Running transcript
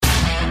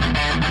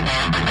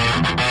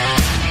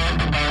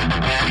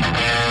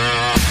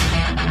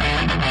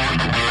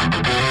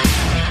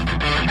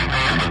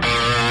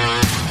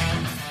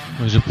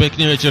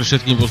Pekný večer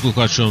všetkým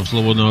poslucháčom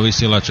Slobodného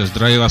vysielača.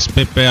 Zdraví vás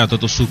Pepe a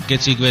toto sú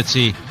Kecy K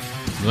Veci,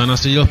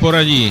 12. diel v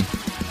poradí.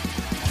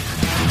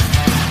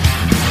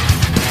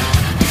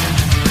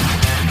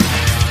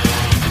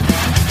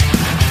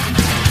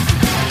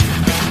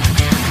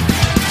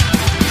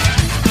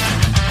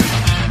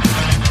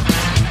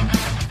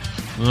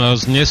 No a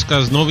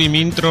dneska s novým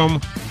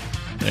introm.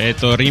 Je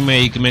to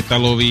remake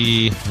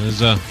metalový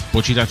z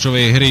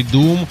počítačovej hry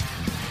Doom.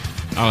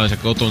 Ale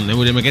však o tom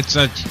nebudeme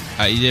kecať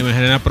a ideme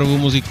hneď na prvú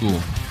muziku.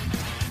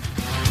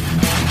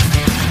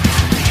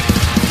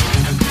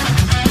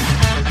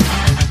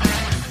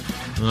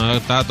 No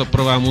a táto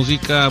prvá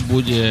muzika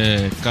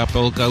bude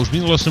kapelka, už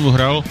minule som ju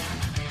hral,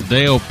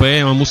 DOP,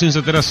 a musím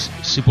sa teraz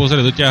si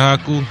pozrieť do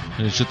ťaháku,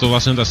 čo to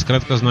vlastne tá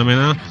skratka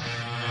znamená.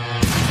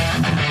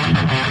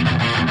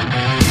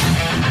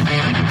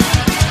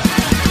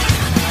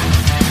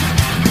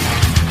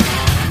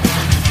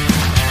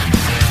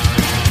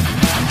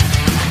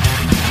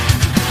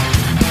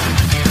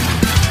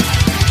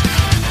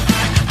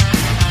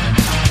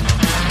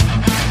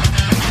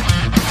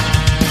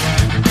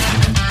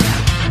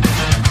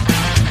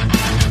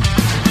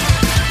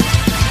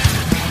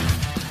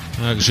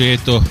 Takže je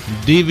to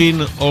Divin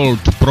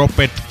Old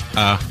Prophet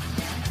a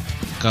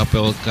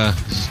kapelka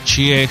z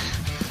Čiech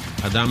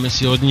a dáme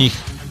si od nich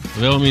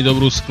veľmi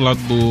dobrú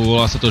skladbu,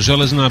 volá sa to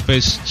Železná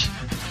pesť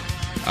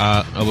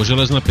alebo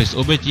Železná pesť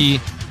obetí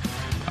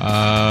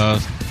a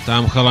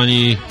tam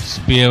chalani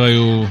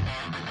spievajú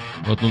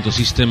o tomto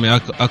systéme,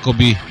 ako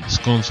by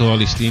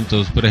skoncovali s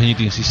týmto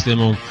prehnitým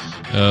systémom.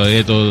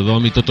 Je to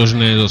veľmi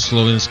totožné so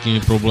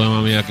slovenskými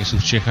problémami, aké sú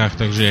v Čechách,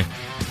 takže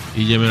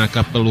ideme na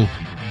kapelu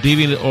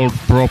Divin Old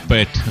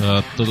Prophet.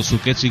 Toto sú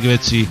Kecy K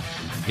Veci,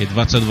 je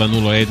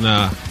 22.01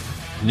 a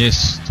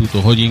dnes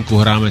túto hodinku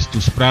hráme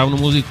tú správnu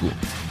muziku.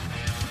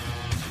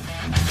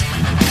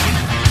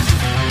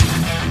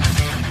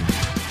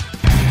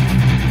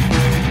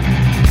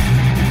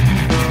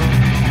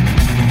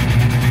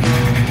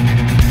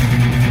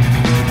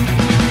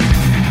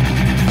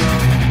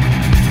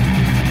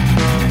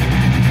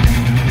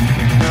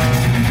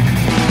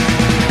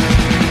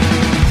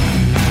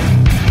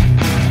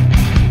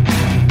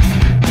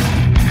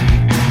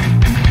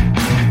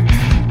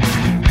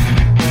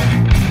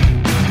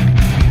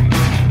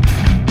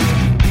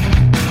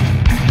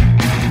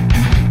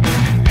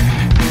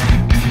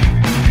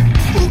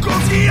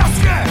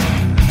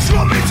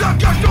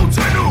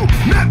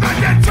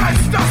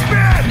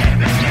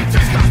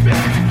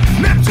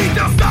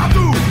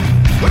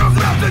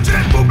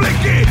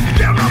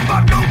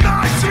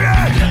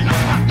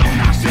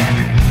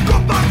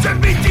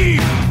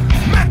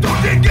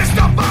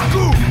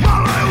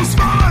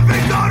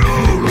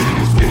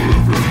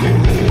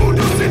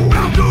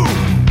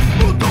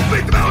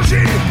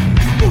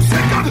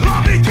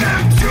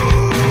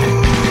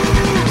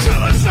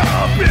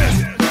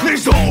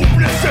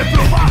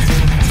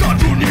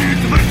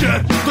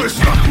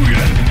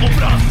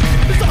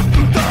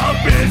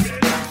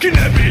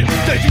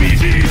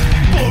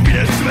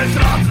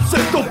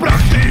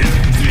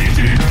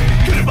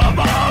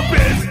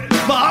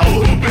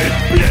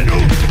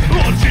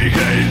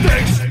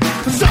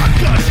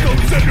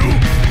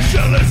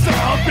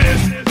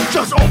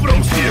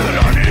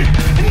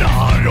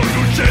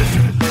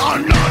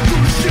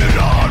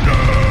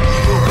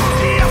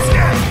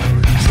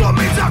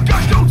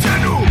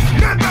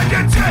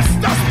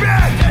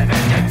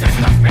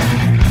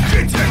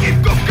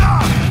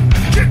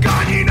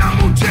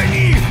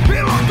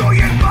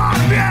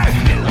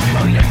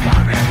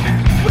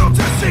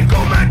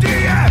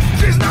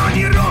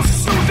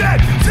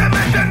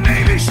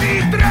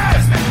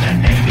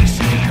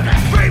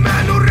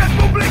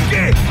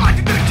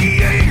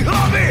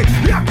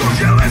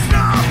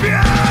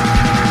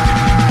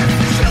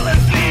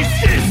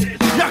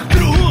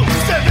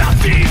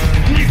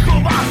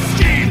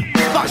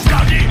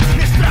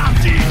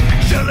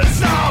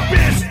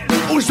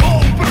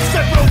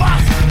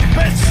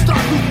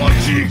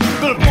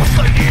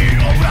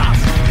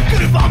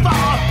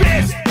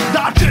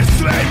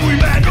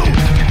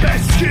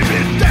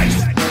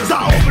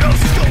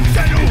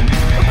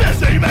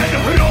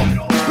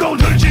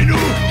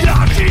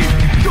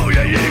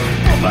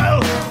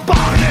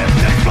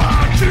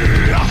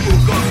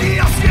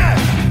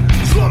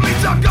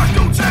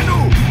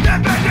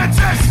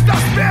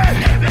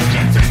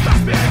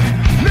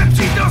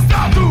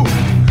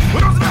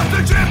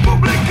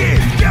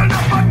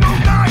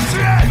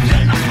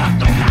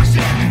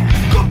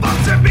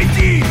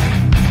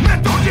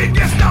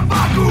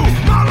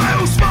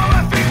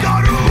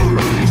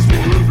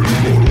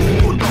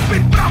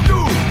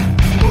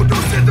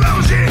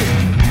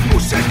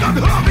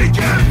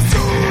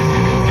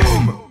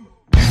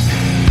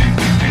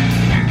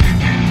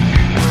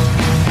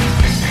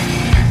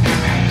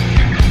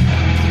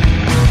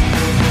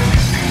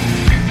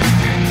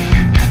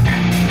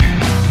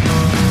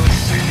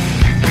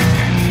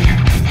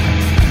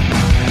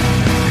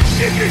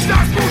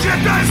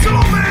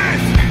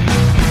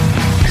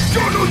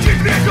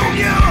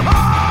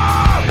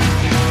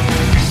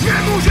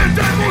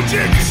 Nemůžete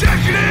mučit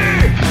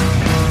všechny.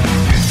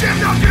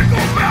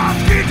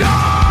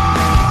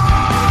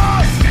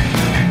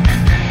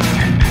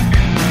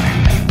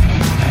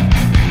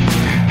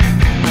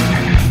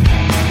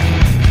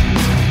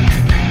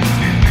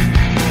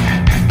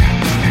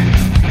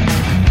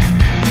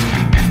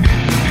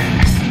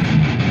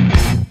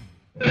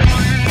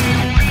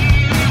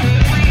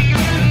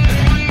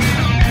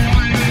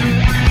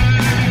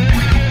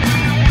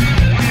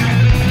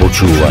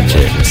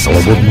 Počúvate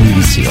Slobodný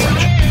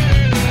vysielač.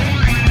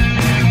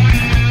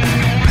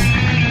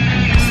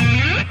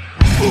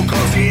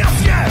 Ukozí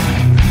jasne,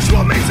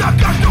 človek za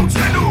každou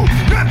cenu,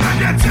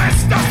 nevedie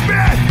cesta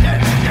späť.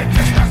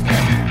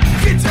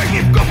 Chycení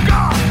v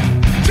kopkách,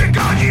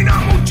 čekání na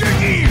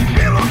mučení,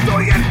 bylo to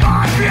jen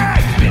pár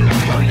vět.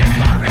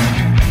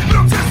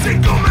 Procesy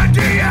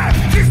komedie,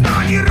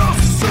 přiznání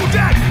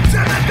rozsudek,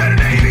 chceme ten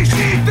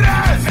nejvyšší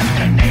trest.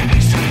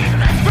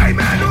 Ve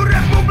jménu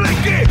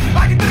republiky,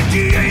 ať drtí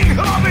jejich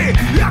hlavy,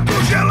 jako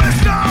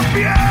železná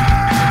pěst.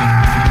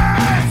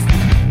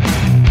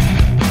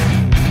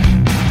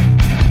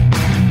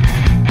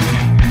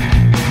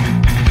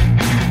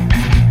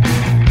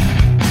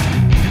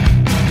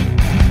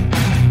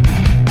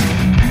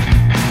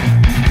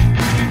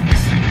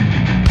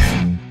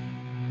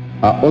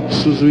 A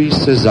odsuzují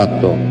se za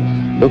to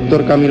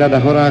doktorka Milada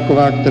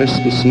Horáková k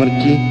trestu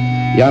smrti,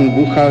 Jan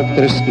Buchal k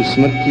trestu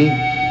smrti,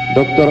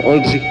 doktor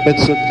Oldřich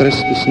Pecl k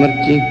trestu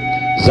smrti,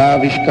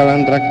 Záviš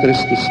Kalandra k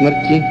trestu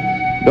smrti,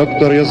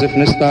 doktor Josef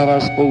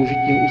Nestával s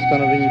použitím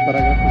ustanovení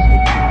paragrafu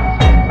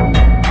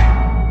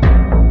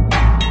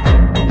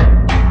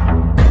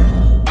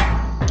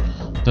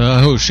 100.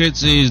 Ahoj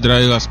všetci,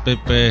 zdraví vás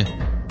Pepe,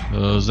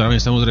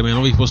 zdravím samozrejme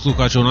nových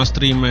poslucháčov na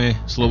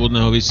streame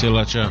Slobodného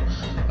vysielača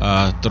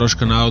a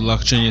troška na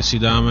odľahčenie si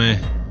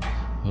dáme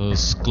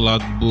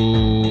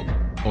skladbu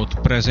od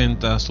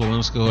Prezenta,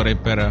 slovenského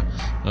rapera,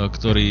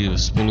 ktorý v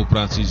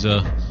spolupráci s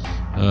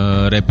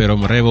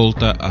raperom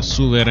Revolta a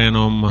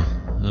Suverénom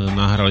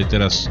nahrali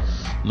teraz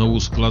novú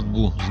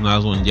skladbu s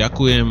názvom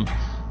Ďakujem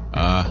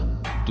a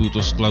túto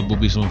skladbu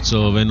by som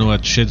chcel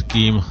venovať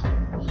všetkým,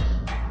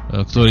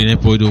 ktorí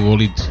nepôjdu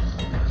voliť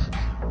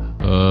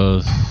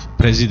v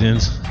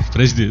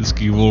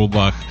prezidentských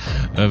voľbách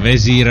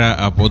Vezíra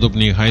a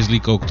podobných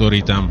hajzlíkov,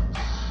 ktorí tam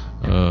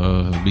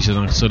by sa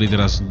tam chceli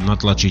teraz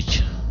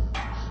natlačiť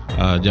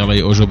a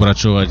ďalej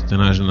ožobračovať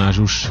ten náš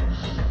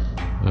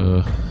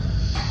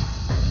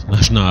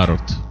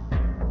národ.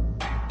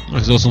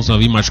 Chcel som sa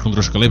vymačkom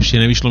troška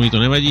lepšie, nevyšlo mi to,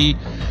 nevadí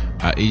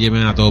a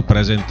ideme na toho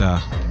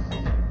Prezenta.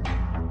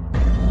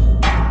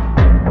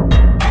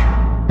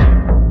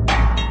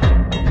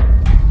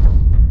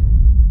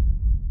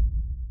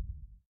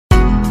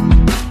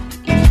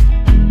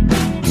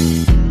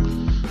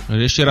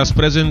 Ešte raz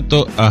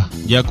Prezento a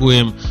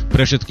ďakujem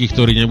pre všetkých,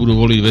 ktorí nebudú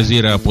voliť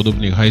Vezíra a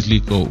podobných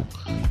hajzlíkov.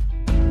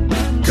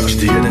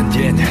 Každý jeden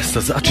deň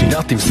sa začína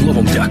tým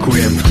slovom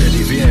ďakujem. Vtedy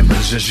viem,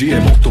 že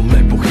žijem, o tom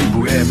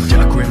nepochybujem.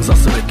 Ďakujem za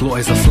svetlo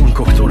aj za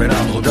slnko, ktoré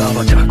ráno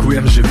dáva.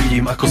 Ďakujem, že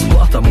vidím, ako z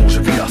blata môže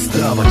vyrásť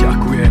tráva.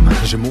 Ďakujem,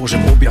 že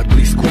môžem objať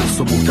blízku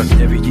osobu, tak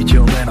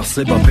neviditeľné na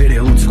seba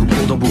berie ľudskú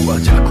podobu. A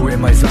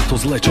ďakujem aj za to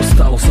zle, čo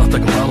stalo sa,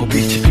 tak malo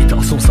byť.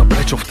 Pýtal som sa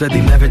prečo, vtedy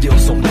nevedel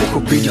som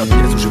pochopiť. A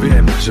dnes už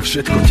viem, že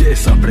všetko deje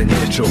sa pre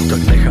niečo,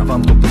 tak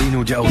nechávam to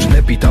plynúť a už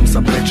nepýtam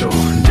sa prečo.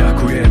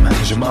 Ďakujem,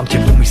 že mám tie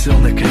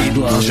pomyselné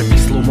krídla, že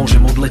myslom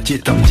môžem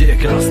odletieť tam, kde je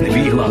krásny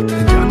výhľad.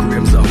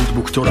 Ďakujem za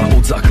hudbu, ktorá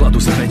od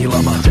základu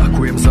zmenila ma.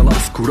 Ďakujem za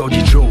lásku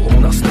rodičov,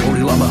 ona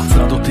stvorila ma.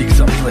 Za dotyk,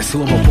 za milé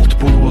slovo,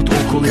 podporu od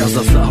okolia,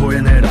 za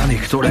zahojené rany,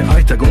 ktoré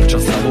aj tak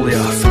občas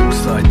zavolia. Skús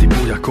sa aj ty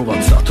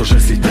poďakovať za to, že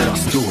si teraz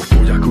tu.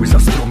 Poďakuj za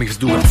stromy,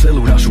 vzduch a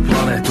celú našu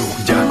planétu.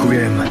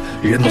 Ďakujem,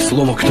 jedno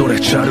slovo, ktoré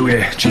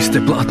čaruje, čisté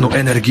plátno,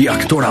 energia,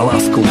 ktorá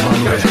láskou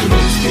hladuje. Každú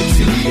noc, keď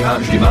si líham,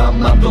 vždy mám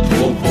na to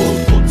dôvod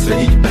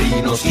podceniť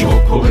prínos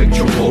čokoľvek,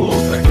 čo bolo.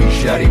 Tak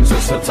vyšiarím zo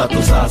srdca to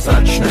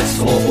zázračné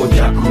slovo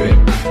ďakujem,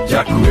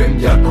 ďakujem,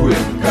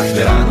 ďakujem.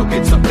 Každé ráno,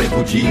 keď sa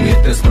prebudím, je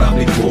ten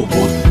správny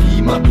dôvod.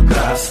 Vníma tú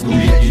krásnu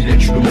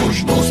jedinečnú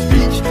možnosť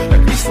byť,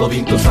 tak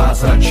vyslovím to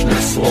zázračné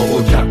slovo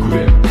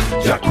ďakujem,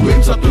 ďakujem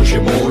za to, že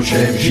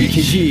môžem žiť.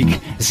 Dík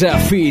za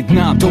feed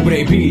na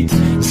dobrej beat,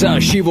 za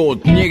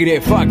život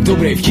niekde fakt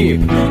dobrej vtip.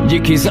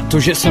 Díky za to,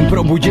 že jsem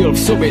probudil v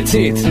sobě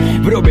cit,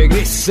 v době,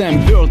 kdy jsem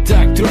byl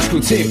tak trošku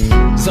cip.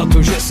 Za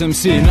to, že jsem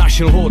si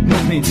našel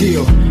hodnotný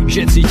cíl,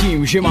 že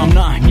cítím, že mám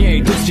na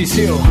něj dosti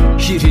sil.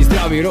 Šíří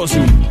zdravý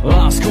rozum,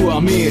 lásku a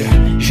mír,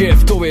 že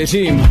v to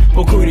věřím,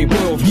 pokojný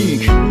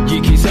bojovník.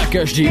 Díky za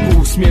každý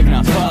úsměv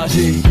na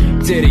tváři,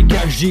 který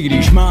každý,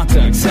 když má,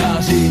 tak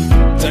září.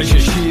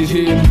 Takže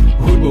šířím,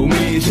 hudbou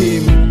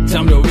mířím,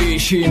 za mnou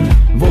výšin,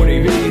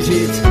 vody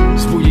vířit.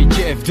 Zbudit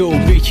tě v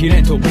doby ti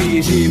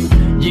netopířím,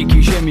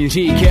 díky, že mi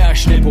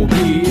říkáš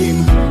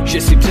nepopím.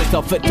 Že si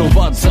přestal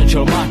fetovat,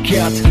 začal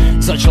makat,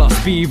 začala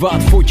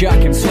zpívat,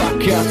 foťákem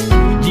svakat.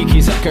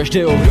 Díky za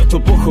každého, kdo to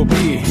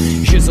pochopí,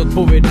 že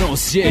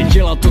zodpovědnost je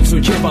dělat to, co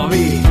tě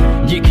baví.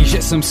 Díky, že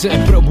že jsem se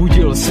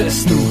probudil ze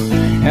snu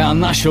a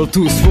našel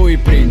tu svoji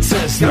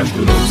princeznu.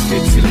 Každú noc,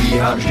 keď si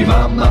líham, vždy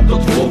mám na to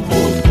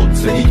dôvod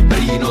podceniť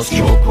prínos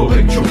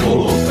čokoľvek, čo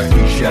bolo. Tak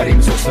vyžiarím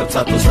zo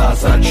srdca to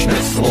zázračné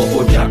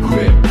slovo.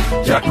 Ďakujem,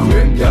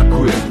 ďakujem,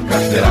 ďakujem.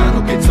 Každé ráno,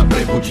 keď sa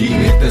prebudím,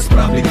 je ten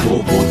správny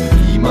dôvod.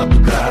 Vnímam tú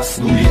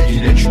krásnu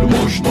jedinečnú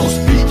možnosť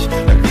byť,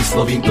 tak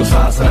vyslovím to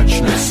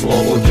zázračné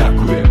slovo.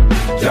 Ďakujem,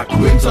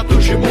 ďakujem za to,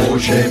 že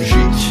môžem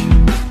žiť.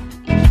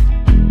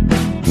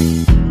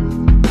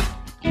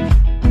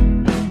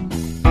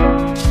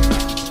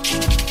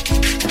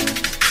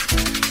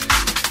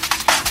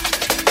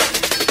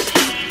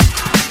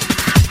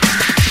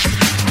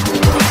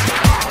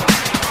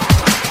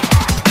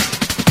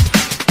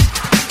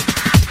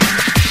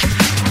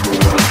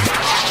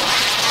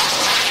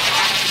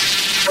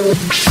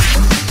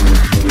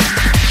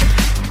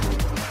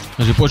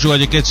 Takže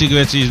počúvate Kecy K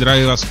Veci,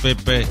 zdraví vás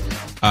Pepe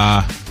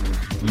a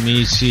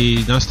my si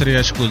na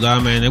striedačku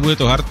dáme, nebude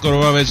to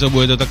hardkorová vec,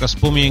 bude to taká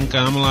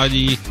spomienka na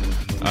mladí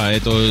a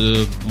je to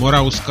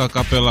moravská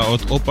kapela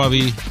od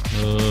Opavy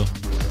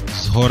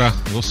z hora,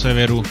 zo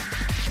severu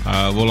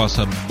a volá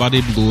sa Body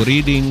Blue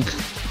Reading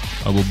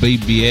alebo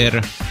Baby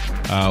Air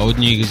a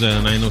od nich z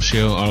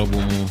najnovšieho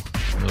albumu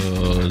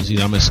si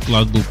dáme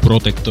skladbu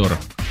Protector.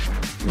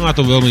 No a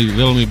to veľmi,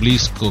 veľmi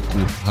blízko ku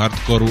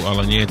hardcoru,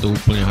 ale nie je to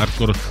úplne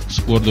hardcore,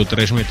 skôr do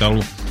trash metalu.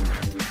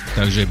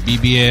 Takže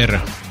BBR,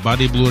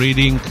 Body Blue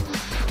Reading,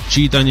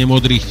 čítanie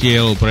modrých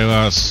tiel pre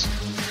vás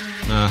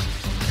na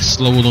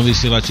slobodnom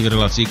vysielači v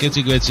relácii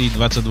Kecy K Veci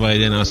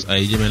 22.11 a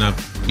ideme na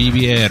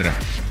BBR.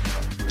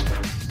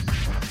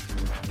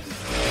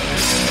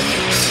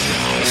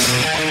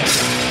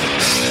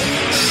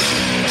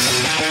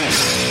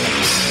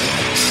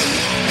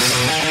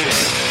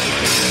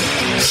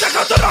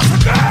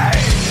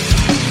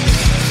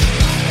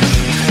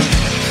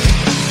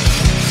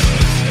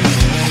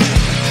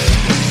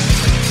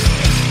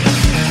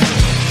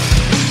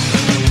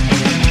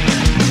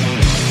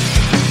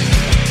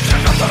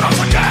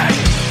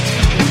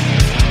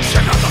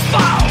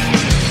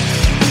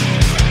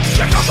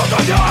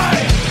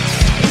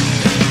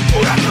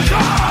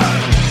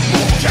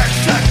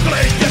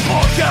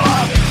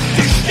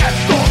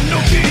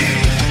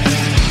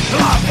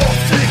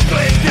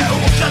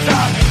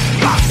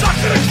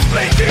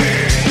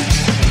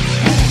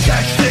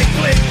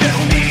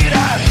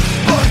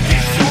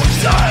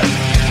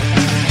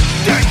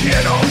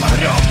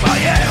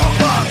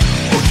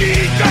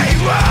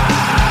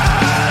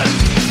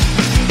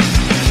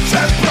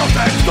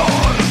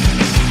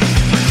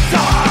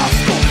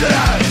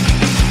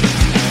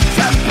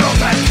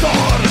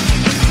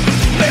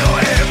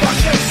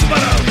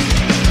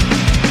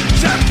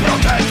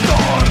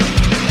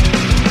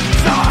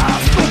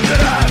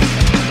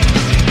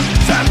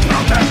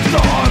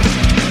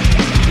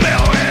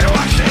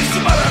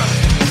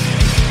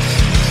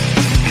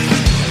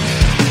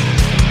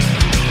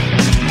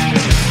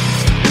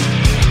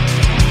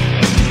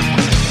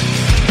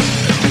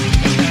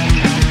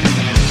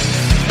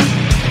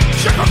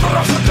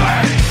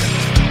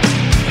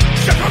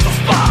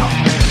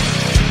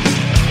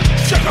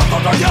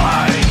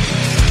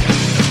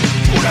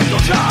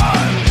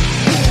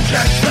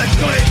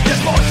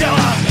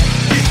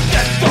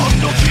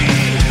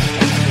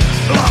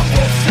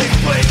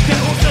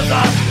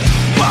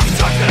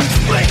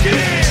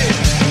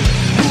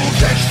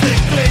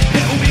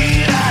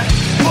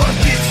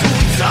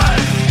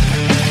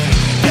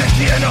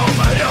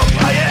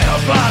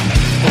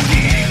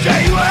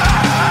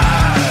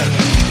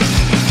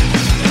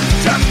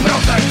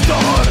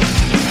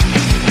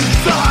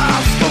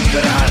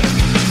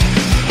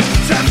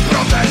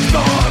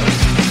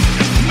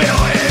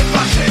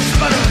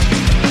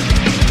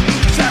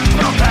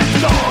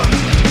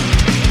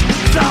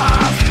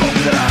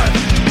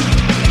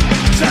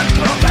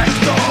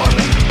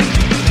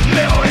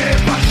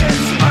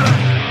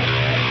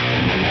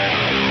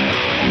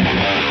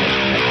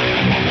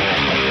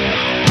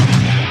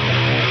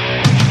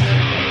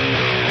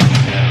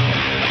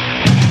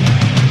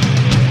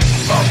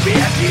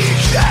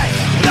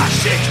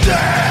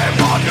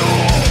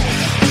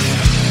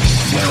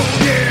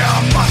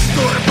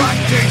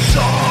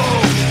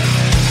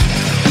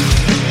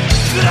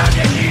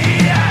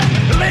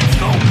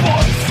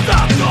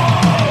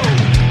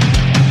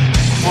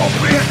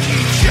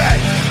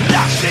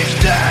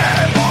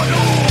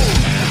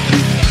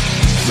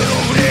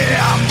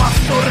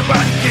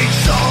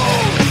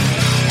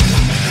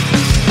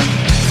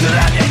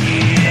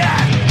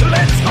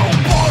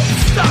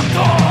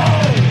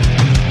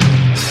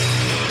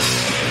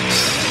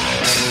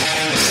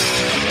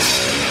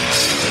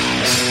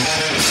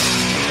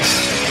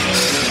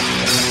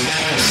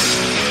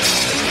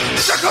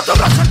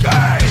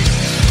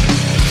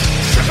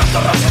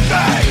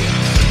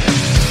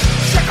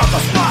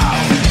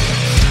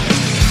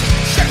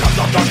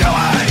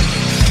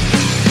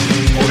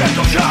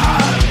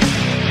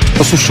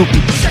 To sú šupy.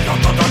 Všechno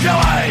toto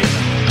dělej,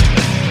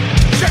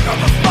 všechno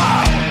to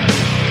spál,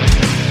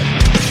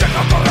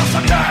 všechno to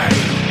rozhodnej,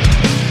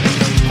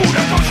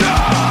 bude to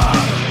žár.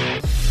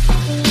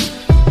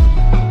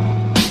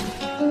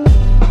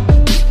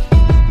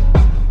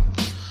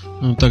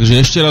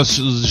 Takže ešte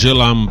raz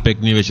želám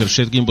pekný večer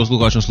všetkým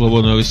poslucháčom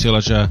Slobodného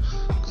vysielača,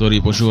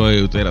 ktorí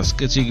počúvajú teraz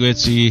Kecy K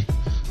Veci.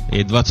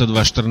 Je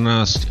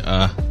 22:14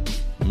 a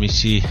my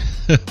si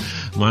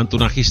mám tu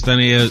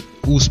nachystané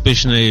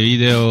úspešné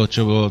video,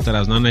 čo bolo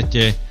teraz na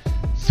nete.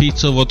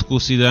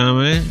 Ficovodku si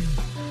dáme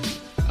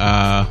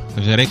a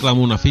takže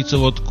reklamu na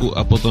Ficovodku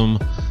a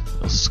potom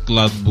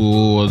skladbu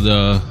od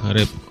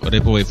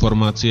rapovej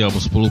formácie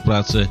alebo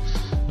spolupráce,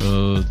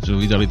 čo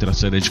vydali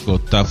teraz CDčko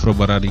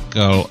Tafroba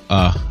Radical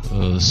a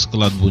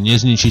skladbu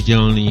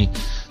Nezničiteľný.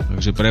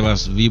 Takže pre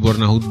vás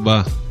výborná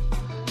hudba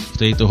v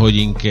tejto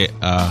hodinke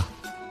a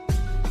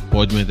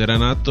poďme teda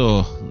na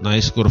to.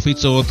 Najskôr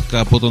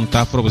Ficovodka, potom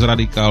Tafrob s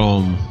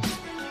Radicalom.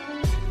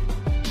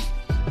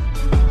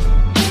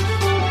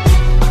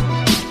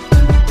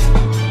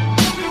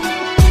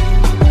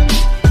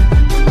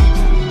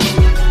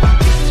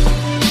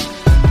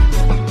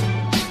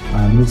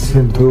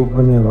 Myslím to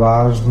úplne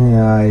vážne,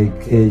 aj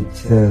keď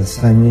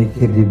sa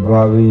niekedy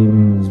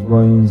bavím s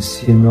mojím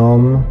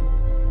synom.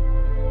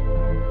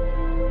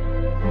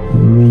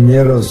 Mi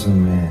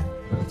nerozumie,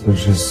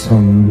 pretože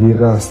som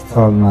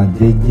vyrastal na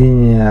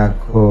dedine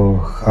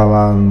ako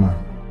chalan,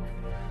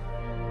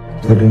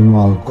 ktorý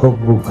mal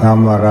kopu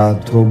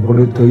kamarátov.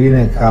 Boli to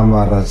iné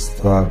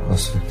kamarátstva, ako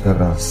sú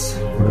teraz.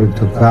 Boli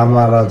to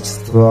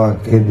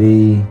kamarátstva,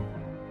 kedy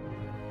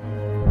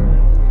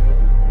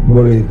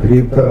boli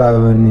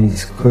pripravení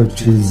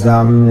skočiť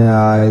za mňa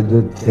aj do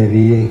tej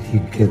rieky,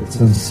 keď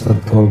som sa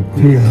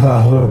topil,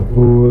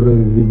 alebo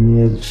urobiť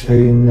niečo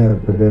iné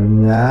pre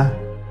mňa.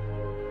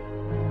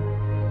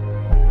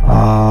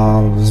 A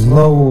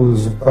znovu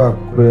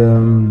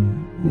zopakujem,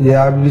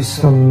 ja by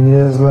som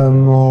dnes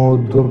len mohol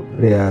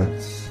dopriať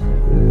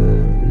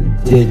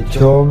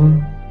deťom,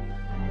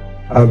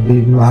 aby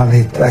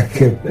mali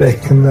také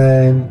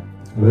pekné,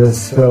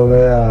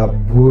 veselé a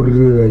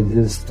burlivé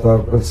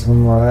detstvo, ako som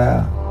mal ja.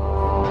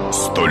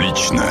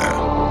 Stoličné.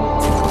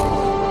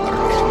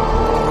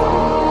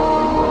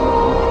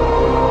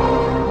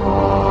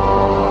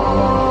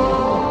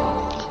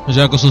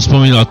 Takže ako som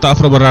spomínal,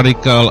 Tafrob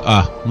Radical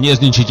a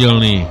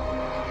Nezničiteľný.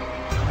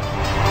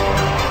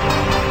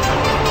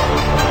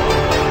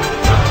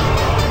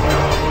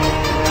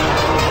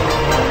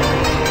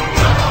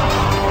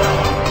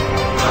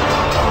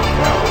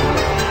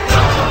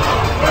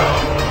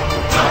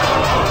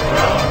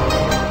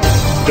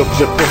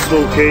 Dobře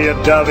poslouchej a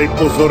dávej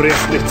pozor,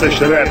 jestli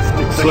chceš rap.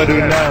 Sleduj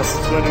nás,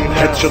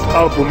 Headshot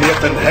album je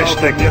ten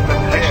hashtag.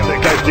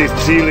 Každý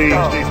střílí,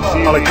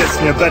 ale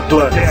těsně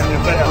vedle.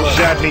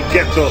 Žádný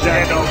ghetto,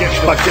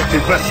 špagety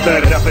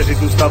western. Rapeři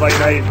zůstávají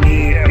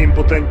naivní,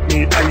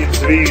 impotentní a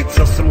nic víc.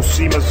 Zase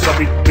musíme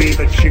zabít beat,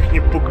 teď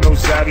všichni puknou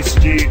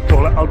závistí.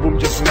 Tohle album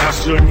tě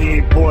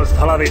znásilní, bolest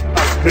hlavy,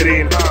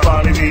 aspirin.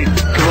 Pálivý,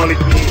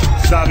 kvalitní,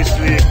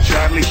 závislý,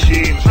 Charlie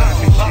Sheen.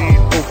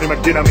 Kouknem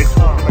jak dynamit,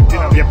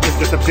 je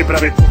pozdě se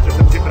připravit.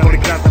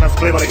 Kolikrát nás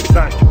klivali,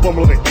 znáš tu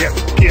pomluvy, je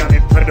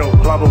kyany tvrdou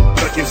hlavou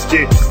proti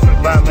zdi.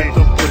 Máme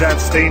to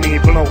pořád stejný,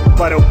 plnou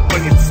parou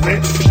plnit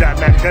sny.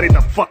 Žádná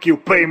charita, fuck you,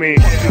 pay me.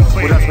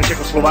 Pořád jsme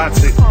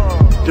Čechoslováci,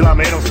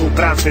 děláme jenom svou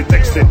práci.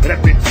 Texty,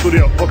 rapy,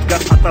 studio,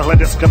 podcast a tahle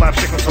deska má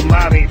všechno, co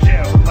má mít.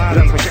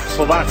 Pořád jsme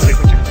Čechoslováci,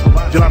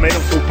 děláme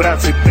jenom svou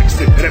práci.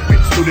 Texty, rapy,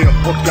 studio,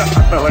 podcast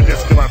a tahle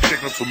deska má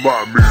všechno, co má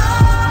mít.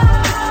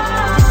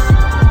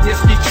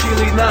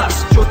 Nezničili nás,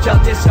 čo ťa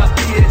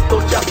nezabije,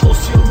 to ťa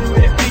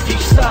posilňuje,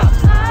 vidíš sám.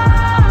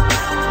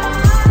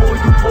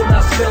 Pôjdu po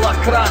nás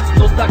veľakrát,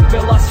 no tak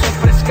veľa som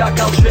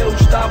preskákal, že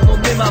už dávno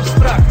nemám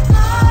strach.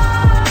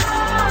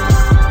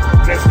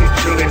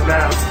 Nezničili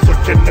nás, co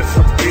tě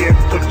nezabije,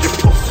 to tě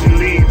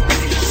posilí,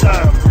 vidíš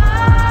sám.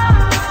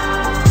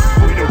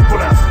 Půjdou po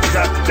nás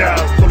pořád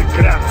dál,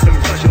 kolikrát jsem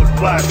zažil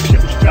plát, že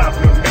už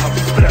dávno nemám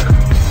strach.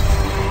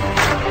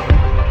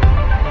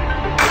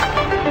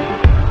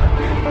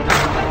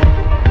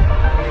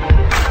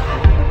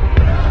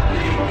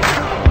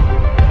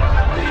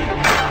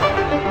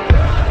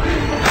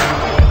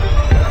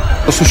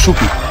 To sú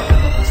šupy.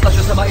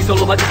 Snažia sa ma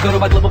izolovať,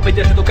 ignorovať, lebo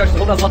vedia, že dokáže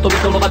hovna zlato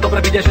vytolovať. Dobre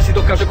vedia, že si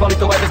dokáže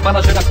kvalitovať bez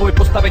manažera svoje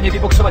postavenie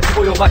vyboxovať,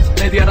 vybojovať.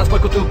 Média nás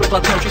bojkotujú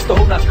predplatného čisto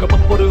hovna, ticho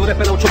podporujú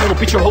reperov, čo melú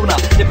pičo hovna.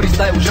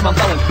 Nepriznajú, že mám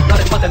talent, na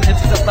rap patent,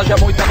 MC sa snažia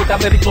môj talent tam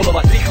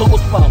nevyklonovať. Rýchlo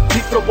odpal,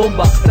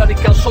 nitrobomba,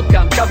 Radical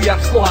shotgun, kaviár,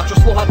 sloha, čo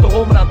sloha to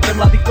homran, pre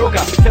mladých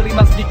droga. Chceli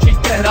ma zničiť,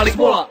 prehrali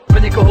mola. Pre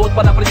niekoho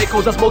odpada, pre niekoho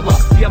zas modla.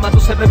 Diamant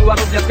zo severu a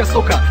rovňatka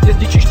stoka.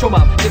 Nezničíš čo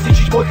mám,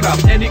 nezničíš môj chrám.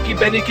 Eniky,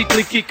 beniky,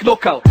 kliky,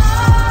 knockout.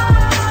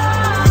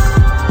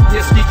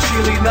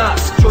 Nezničili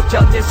nás, čo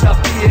ťa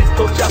nezabije,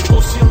 to ťa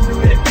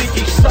posilňuje,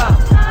 vidíš sám.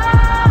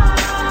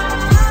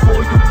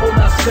 Pôjdu po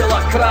nás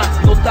veľakrát,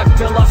 no tak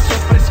veľa som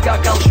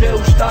preskákal, že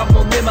už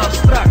dávno nemám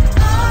strach.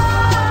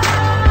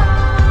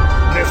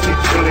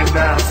 Nezničili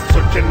nás, co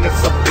tě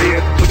nezabije,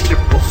 to tě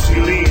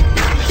posilí,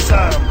 vidíš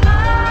sám.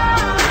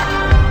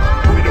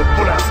 Půjdou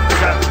po nás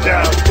pořád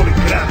dál,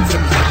 kolikrát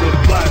jsem zažil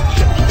plát,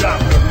 že už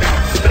dávno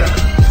nemám strach.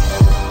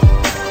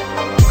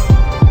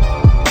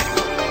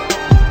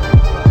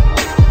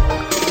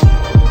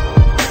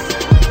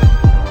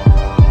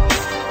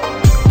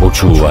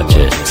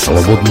 Počúvate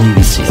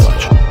Slobodný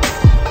vysielač.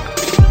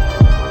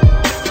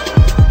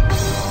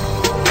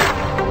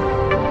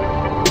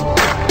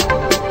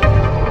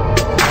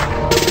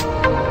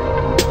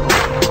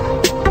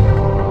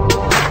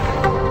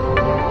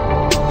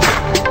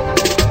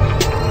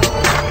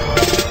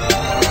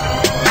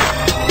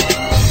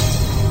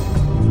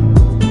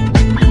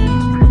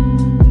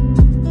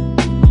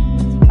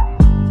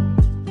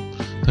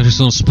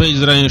 Som späť,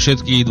 zdravím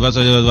všetkých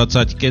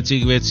 2220 Kecy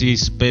K Veci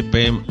z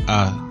PPM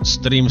a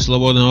stream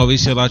Slobodného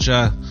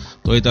vysielača.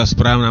 To je tá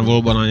správna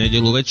voľba na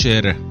nedeľu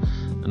večer.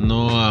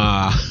 No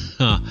a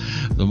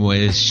to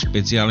moje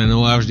špeciálne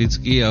nová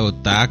vždycky alebo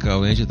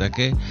niečo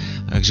také.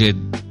 Takže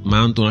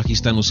mám tu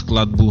nachystanú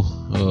skladbu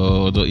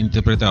do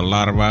interpreta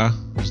Larva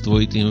s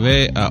dvojitým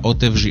V a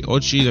Otevři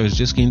oči,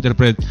 takže český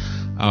interpret,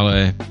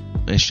 ale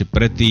ešte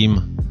predtým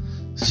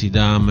si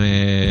dáme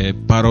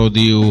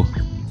paródiu.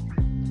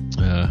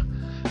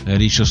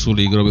 Rišo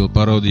Sulík robil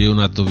paródiu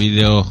na to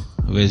video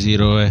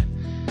Vezírové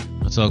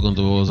a celkom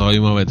to bolo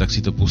zaujímavé, tak si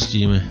to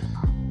pustíme.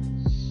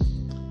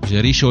 Že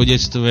Rišo o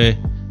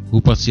detstve,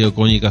 húpacieho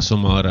koníka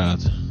som mal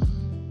rád.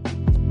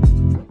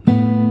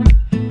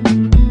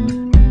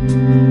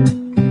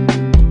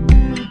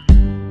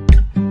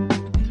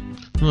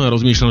 No a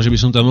rozmýšľam, že by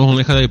som tam mohol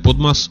nechať aj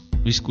podmaz,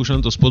 vyskúšam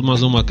to s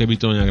podmazom a keby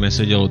to nejak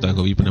nesedelo, tak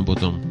ho vypnem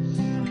potom.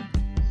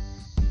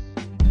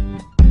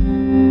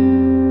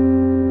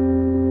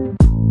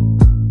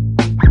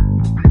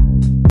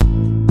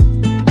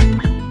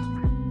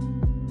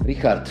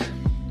 Richard,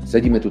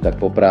 sedíme tu tak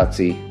po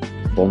práci,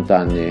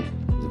 spontánne,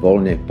 s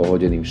voľne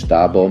pohodeným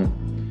štábom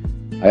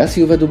a ja si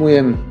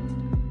uvedomujem,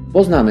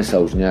 poznáme sa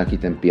už nejaký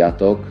ten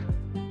piatok,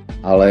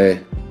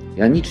 ale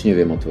ja nič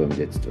neviem o tvojom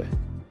detstve.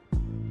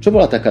 Čo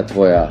bola taká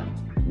tvoja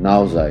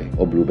naozaj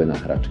obľúbená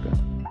hračka?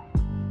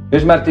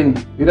 Vieš, Martin,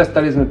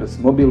 vyrastali sme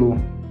bez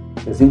mobilu,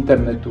 bez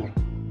internetu,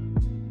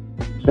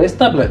 bez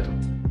tabletu.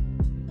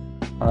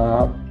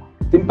 A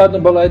tým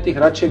pádom bolo aj tých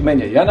hračiek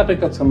menej. Ja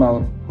napríklad som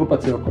mal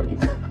húpacieho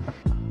koníka.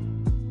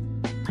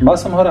 Mal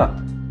som ho rád.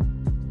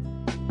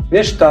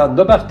 Vieš, tá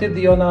doba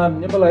vtedy ona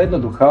nebola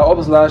jednoduchá,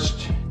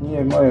 obzvlášť nie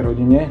v mojej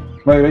rodine.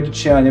 Moji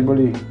rodičia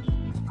neboli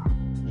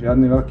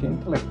žiadny veľký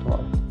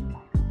intelektuál.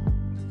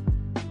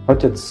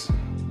 Otec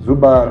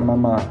zubár,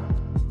 mama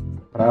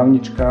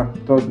právnička.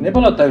 To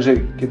nebolo tak,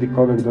 že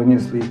kedykoľvek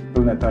doniesli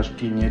plné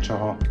tašky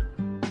niečoho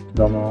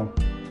domov.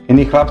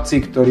 Iní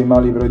chlapci, ktorí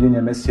mali v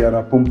rodine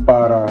mesiara,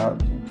 pumpára,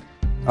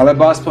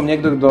 alebo aspoň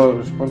niekto, kto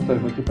športové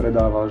boty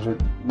predával, že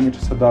niečo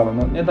sa dalo,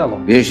 no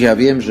nedalo. Vieš, ja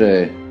viem,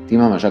 že ty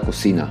ma máš ako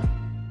syna,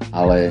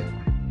 ale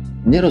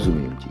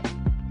nerozumiem ti.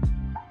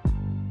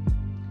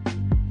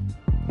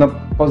 No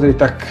pozri,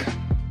 tak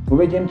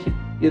uvediem ti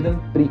jeden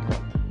príklad.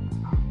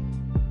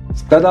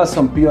 Skladal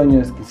som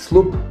pionierský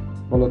sľub,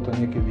 bolo to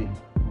niekedy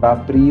v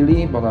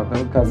apríli, bola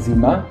veľká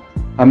zima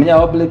a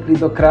mňa obliekli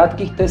do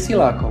krátkych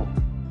tesilákov,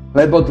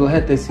 lebo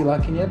dlhé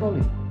tesiláky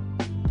neboli.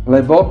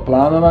 Lebo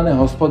plánované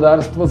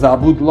hospodárstvo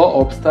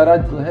zabudlo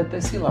obstarať dlhé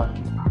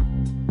tesiláky.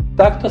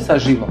 Takto sa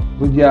žilo.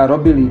 Ľudia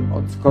robili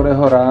od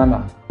skorého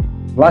rána.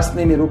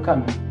 Vlastnými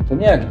rukami. To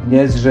nejak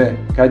dnes, že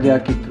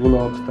kadejaký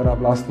trulo obstará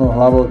vlastnou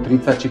hlavou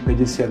 30 či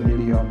 50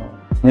 miliónov.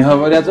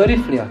 Nehovoriac o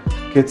rifliach.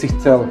 Keď si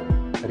chcel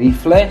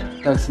rifle,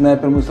 tak si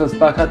najprv musel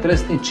spáchať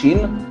trestný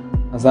čin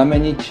a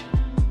zameniť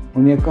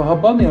u niekoho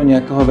bomby, u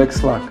nejakého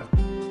vexláka.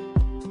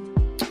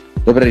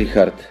 Dobre,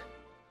 Richard.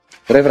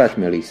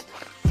 Prevráťme list.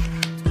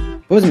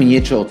 Povedz mi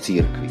niečo o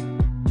cirkvi.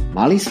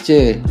 Mali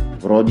ste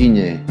v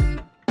rodine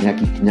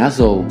nejakých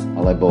kňazov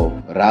alebo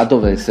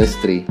rádové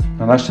sestry?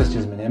 No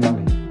našťastie sme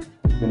nemali.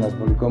 Kde nás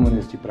boli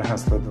komunisti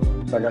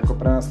prenasledovali. Tak ako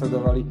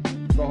prenasledovali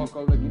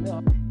kohokoľvek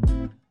iného.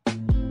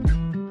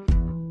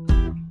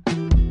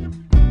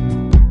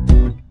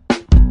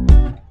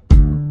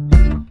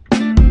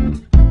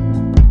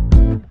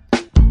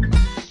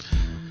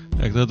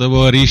 Tak toto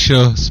bol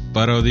Rišo s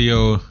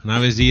paródiou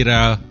na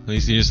Vezíra.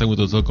 Myslím, že sa mu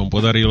to celkom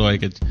podarilo,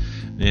 aj keď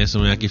nie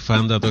som nejaký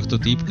fanda tohto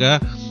týpka.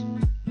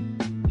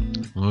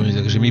 No,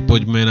 takže my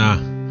poďme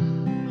na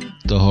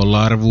toho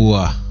Larvu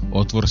a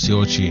Otvor si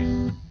oči.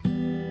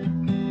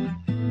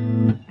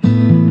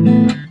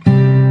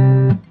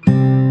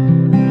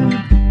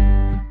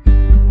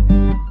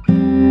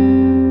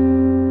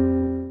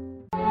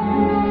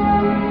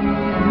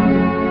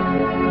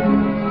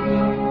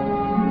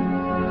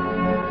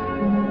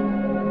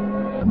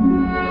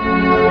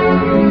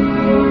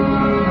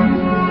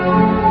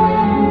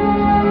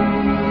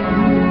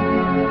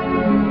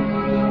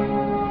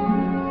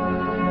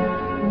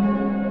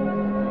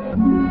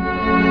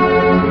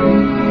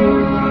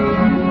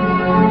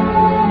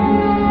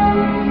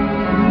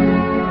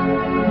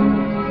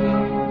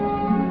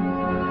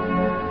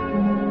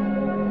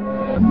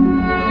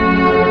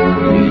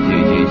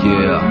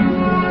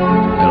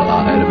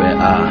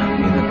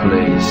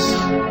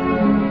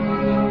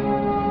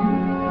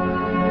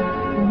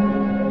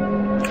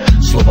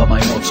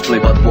 moc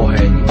plivat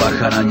poheň,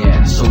 bacha na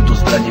ně. Jsou to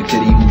zbraně,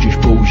 který můžeš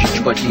použít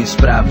špatně,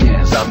 správně,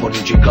 záporně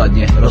či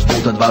kladně.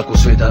 Rozpoutat válku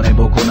světa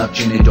nebo konat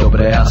činy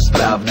dobré a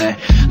správné.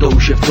 To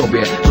už je v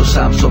tobě, co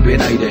sám sobě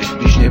najdeš.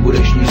 Když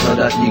nebudeš nic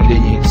hledat, nikdy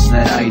nic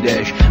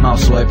nenajdeš. Mám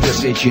svoje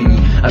přesvědčení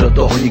a do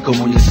toho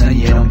nikomu nic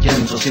není, jenom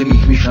těm, co si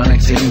mých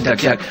myšlenek cení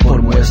tak, jak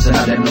formuje se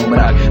nade mnou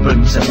mrak.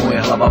 Plní se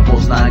moje hlava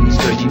poznání s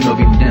každým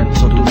novým dnem,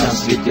 co tu na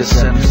světě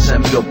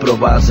jsem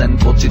doprovázen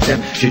pocitem,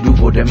 že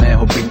důvodem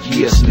mého bytí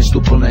je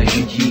smysluplné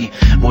žití.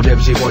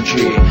 Otevři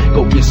oči,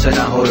 koukni se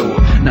nahoru,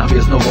 na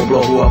hvězdnou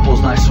oblohu a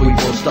poznáš svoji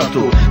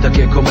podstatu. Tak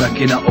jako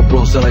mraky na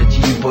obloze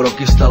letí, po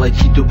roky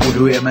staletí tu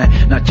budujeme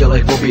na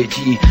tělech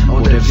obětí.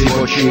 Otevři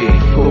oči,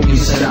 koukni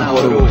se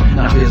nahoru,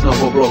 na hvězdnou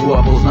oblohu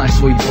a poznáš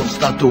svoji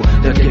podstatu.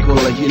 Tak jako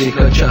letí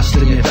rychle čas,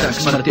 stejně tak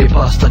smrt je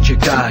pasta,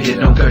 čeká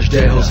jednou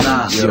každého z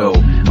nás. Jo,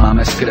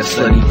 máme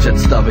zkreslený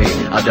představy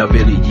a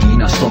davy lidí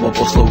na slovo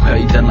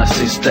poslouchají tenhle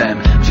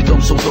systém.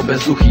 Přitom jsou to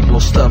bezduchý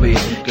postavy,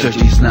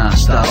 každý z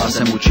nás stává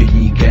se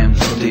mučedníkem.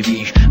 Co ty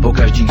víš,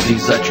 pokaždý,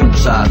 když začnu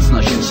psát,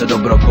 snažím se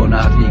dobro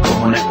konat,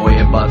 nikoho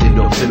neojebat, jen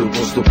dopředu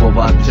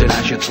postupovat,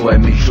 přenášet svoje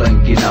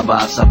myšlenky na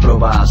vás a pro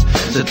vás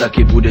se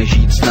taky bude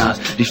žít s nás,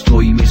 když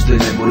tvojí mysli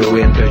nebudou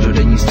jen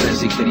každodenní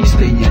stresy, který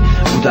stejně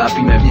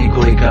utápíme v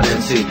několika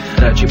deci.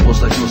 Radši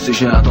poslechnu si,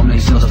 že na tom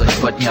nejsem za tak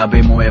špatně,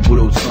 aby moje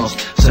budoucnost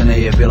se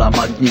nejevila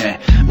matně.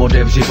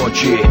 Otevři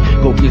oči,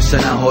 koukni se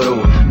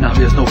nahoru, na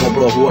hvězdnou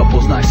oblohu a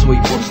poznáš svoji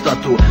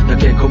podstatu.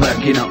 Tak jako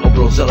mraky na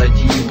obloze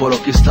letí, po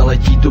roky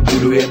staletí tu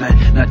budujeme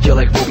na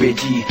tělech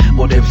obětí.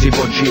 Otevři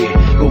oči,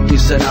 koukni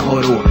se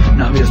nahoru,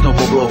 na hvězdnou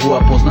oblohu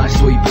a poznáš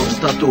svoji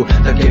podstatu.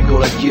 Tak jako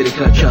letí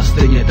rychle čas,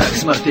 stejně tak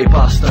smrt je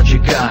pasta,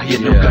 čeká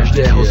jednou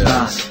každého z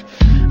nás.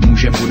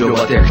 Můžeme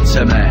budovat jak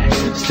chceme,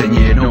 stejně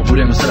jednou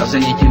budeme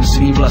zrazeni tím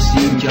svým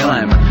vlastním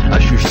tělem.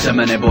 Až už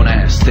chceme nebo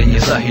ne, stejně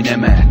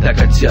zahyneme, tak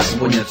ať si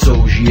aspoň něco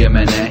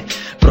užijeme, ne?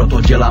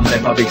 Proto dělám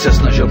rap, abych se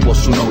snažil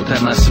posunout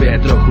tenhle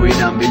svět trochu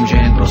jinam. Vím, že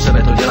jen pro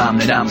sebe to dělám,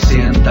 nedám si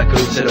jen tak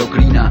ruce do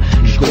klína.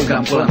 Když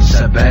koukám kolem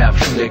sebe a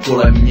všude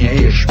kolem mě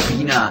je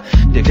špína,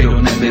 kde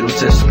kdo neby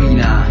ruce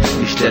spíná,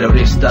 když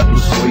terorista tu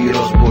svoji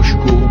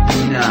rozbožku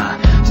upíná.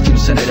 S tím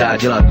se nedá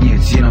dělat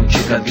nic, jenom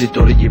čekat, kdy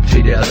to lidi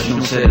přijde a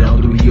začnou se jeden od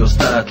druhýho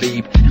starat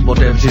líp.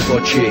 Otevři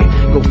oči,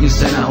 koukni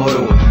se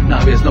nahoru, na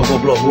hvězdnou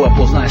oblohu a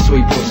poznáš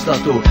svoji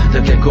podstatu.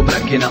 Tak jako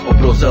mraky na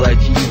obloze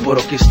letí, po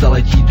roky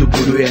staletí tu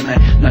budujeme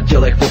na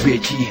tělech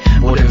obětí.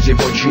 Otevři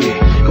oči,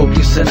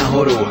 koukni se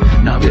nahoru,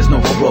 na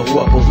hvězdnou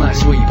oblohu a poznáš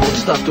svoji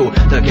podstatu.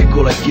 Tak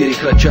jako letí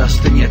rychle čas,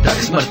 stejně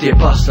tak smrt je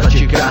pasta,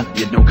 čeká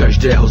jednou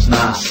každého z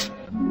nás.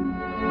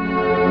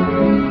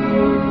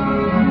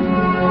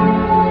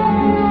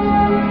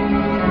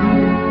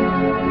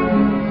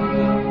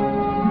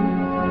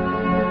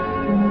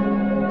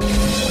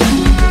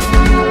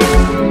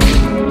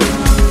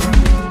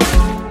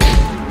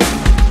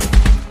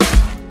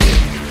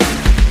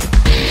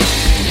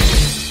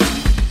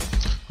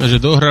 Takže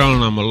dohral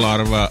nám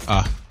Larva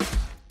a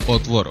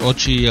Otvor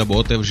oči, alebo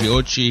Otevři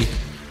oči.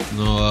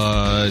 No a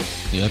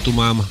ja tu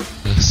mám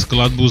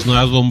skladbu s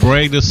názvom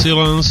Break the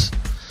Silence,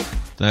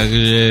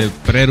 takže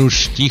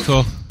preruš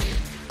ticho.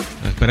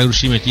 Tak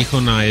prerušíme ticho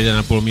na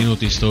 1,5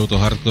 minúty s touto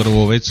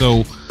hardkorovou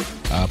vecou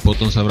a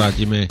potom sa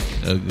vrátime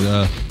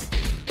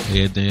k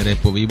jednej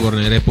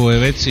výbornej rapovej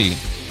veci.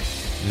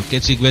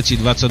 Kecy K Veci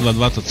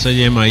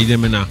 2227 a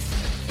ideme na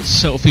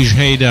Selfish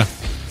Hate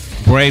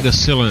Break the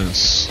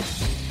Silence.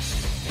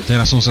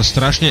 Teraz som sa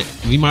strašne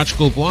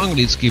vymáčkol po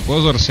anglicky,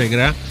 pozor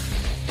segra.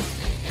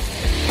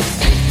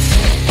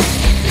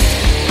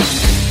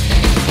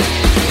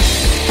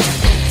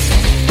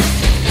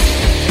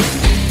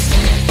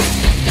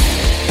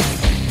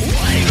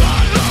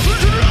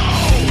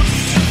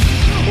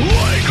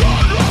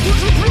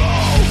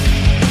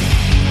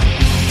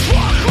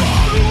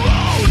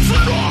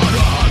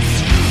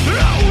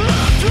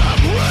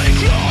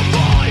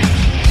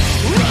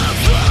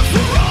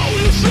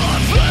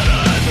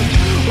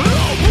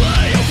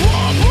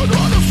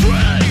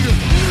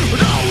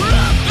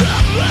 Left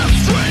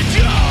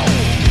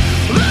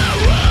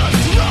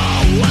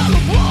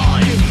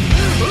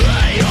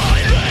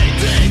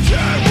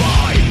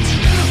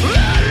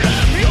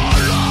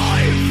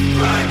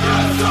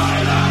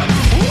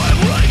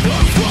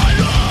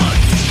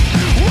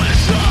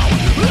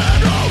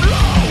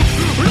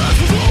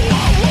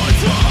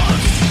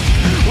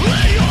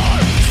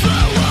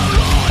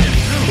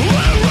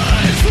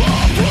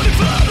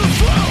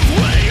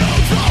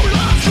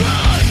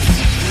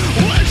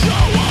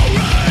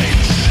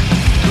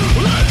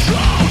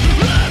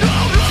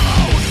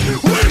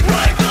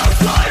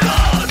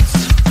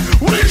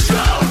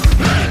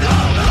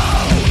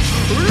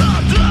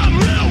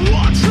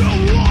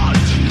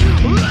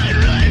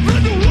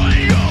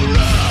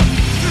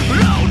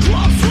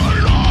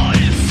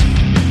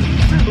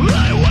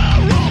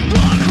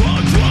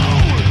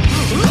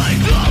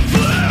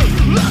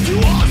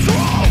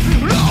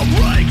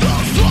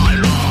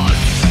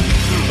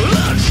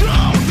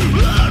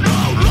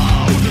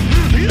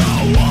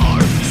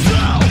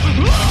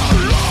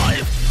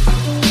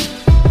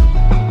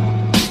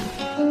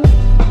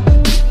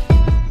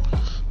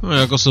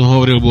ako som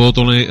hovoril, bolo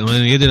to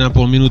len 1,5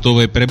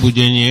 minútové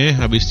prebudenie,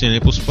 aby ste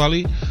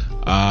nepospali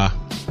a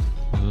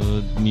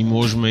my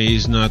môžeme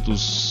ísť na tú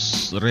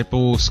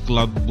rapovú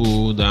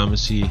skladbu, dáme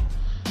si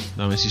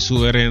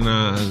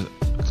Suveréna,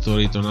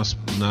 ktorý to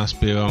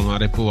naspieval,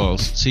 narepoval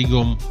s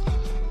Cigom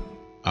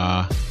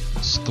a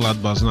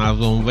skladba s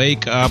názvom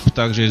Wake Up,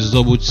 takže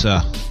zobuď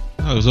sa.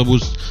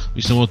 Zobuď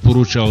by som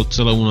odporúčal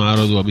celému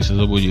národu, aby sa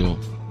zobudil.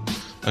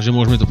 Takže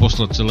môžeme to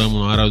poslať celému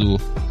národu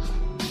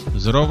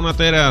zrovna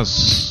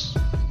teraz.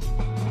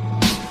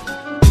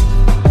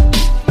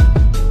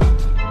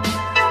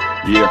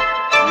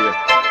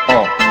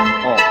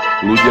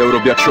 Ľudia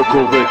urobia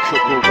čokoľvek,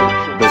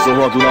 bez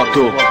ohľadu na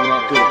to,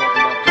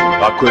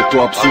 ako je to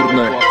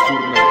absurdné,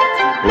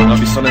 len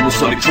aby sa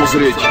nemuseli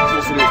pozrieť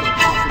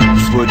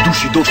svoje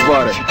duši do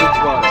tváre,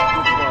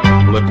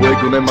 lebo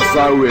ego nemá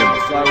záujem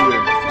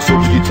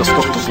zobudiť sa z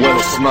tohto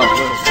zlého sna.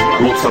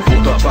 Loď sa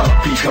potápa,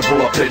 pícha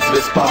bola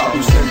predzvesť pádu,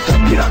 sem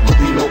taký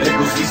rakovinou,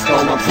 ego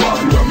získal nám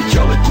vládu a my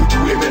ďalej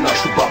budujeme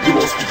našu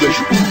babylonskú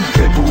väžu.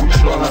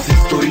 Nepoučila nás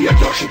história,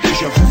 ďalšie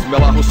deja vu. Sme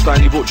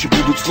ľahostajní voči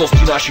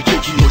budúcnosti našich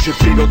detí, to, že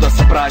príroda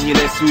sa bráni,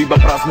 nesú iba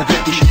prázdne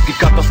vety. Všetky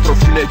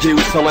katastrofy nedejú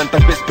sa len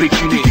tak bez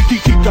príčiny.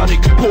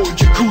 Titanic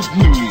pôjde ku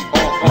dnu.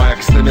 A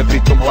jak sneme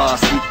pritom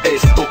hlási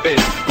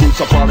SOS.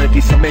 Plúca planéty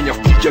sa menia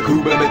v púťach,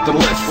 hrubé meter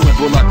les,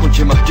 lebo na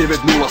konte má 9-0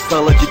 a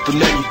stále ti to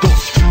není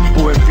dosť.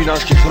 Pojem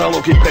finančných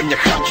hralok je pre mňa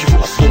chamtivo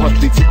a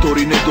bohatlíci,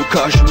 ktorí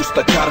nedokážu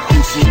stať archu,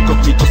 s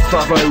nikokmi to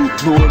stávajú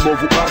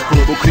noémovú archu,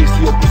 lebo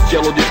Kristy opustia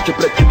loď ešte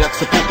predtým, jak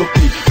sa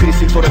potopí.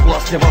 Krisy, ktoré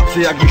vlastne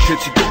vácia, jak my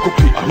všetci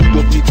dokopy, a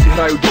hudobníci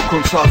hrajú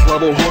dokonca s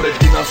hlavou hore,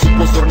 vždy nás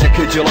upozornia,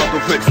 keď je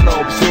ľadovec na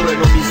obzore.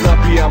 No my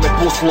zabíjame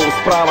poslov,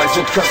 správaj s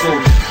odkazom,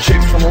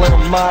 Jackson,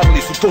 Lennon,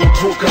 Marley sú toho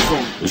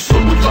dôkazom.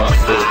 Zobuď vás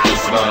to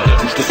snáde,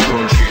 už to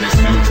skončí, nech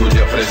si už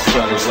ľudia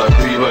prestanú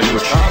zakrývať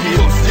oči. A my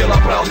odstiela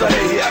pravda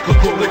je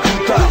akokoľvek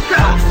krutá,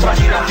 a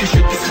odstraní nám ty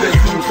všetky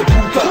svetujúce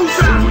púta.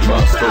 Zobuď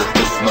vás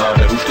to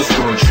snáde, už to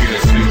skončí,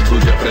 nech si už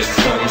ľudia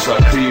prestanú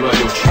zakrývať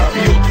oči. A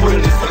my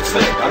otvorili srdce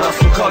a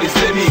naslúchali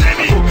zemi a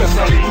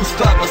pokazali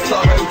ústa na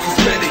stávajúcu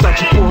zmeny.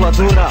 Stačí pohľad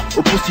hora,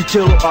 opustiť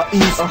telo a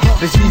ísť,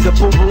 bez víza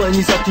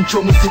povolení za tým, čo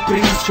musí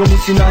prísť, čo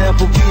musí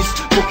najavo výsť,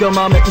 pokiaľ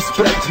máme ísť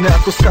pred, ne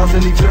ako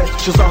skazený vred,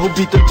 čo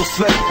zahubí tento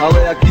svet, ale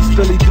jak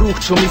vyspelý druh,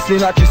 čo myslí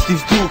na čistý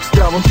vzduch. V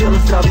zdravom tele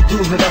zdravý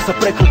druh, nedá sa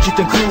prekročiť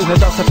ten kruh,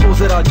 nedá sa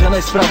pozerať a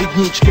nespraviť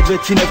nič, keď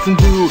veci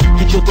nefungujú.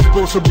 Tí, čo to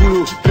spôsobujú,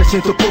 presne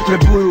to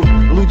potrebujú.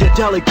 Ľudia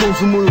ďalej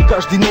konzumujú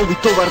každý nový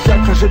tovar,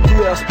 vďaka, že tu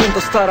je aspoň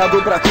tá stará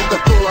dobrá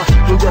Coca-Cola.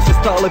 Ľudia sa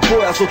stále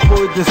boja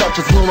zodpovedne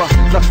začať znova,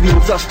 na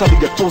chvíľu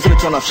zastaviť a pozrieť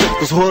sa na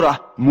všetko zhora.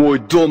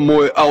 Môj dom,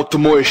 moje auto,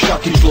 moje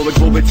šaty, človek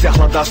vo veciach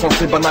hľadá sám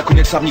seba,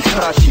 nakoniec sa v nich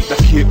stráti.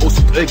 Taký je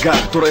osud ega,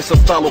 ktoré sa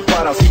stalo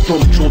parazitom.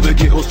 Človek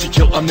je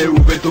hostiteľ a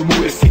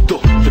neuvedomuje si to.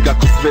 Tak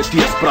ako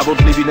svätý a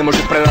spravodlivý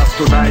nemôže prerásť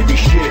to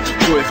najvyššie,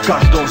 čo je v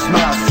každom z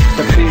nás,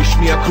 tak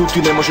hriešný a krutý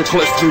nemôže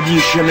klesnúť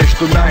nižšie než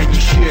to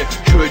najnižšie,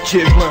 čo je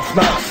tiež len v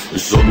nás.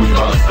 Zobuď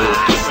vás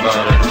to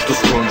snáde, už to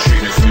skončí,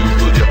 nech si už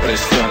ľudia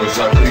prestanú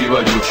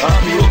zakrývať oči. A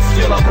my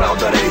odstiela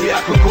pravda je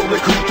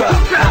akokoľvek krutá,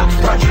 a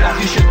odstraní nám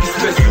ty všetky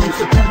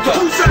svetujúce púta.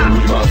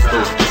 Zobuď vás to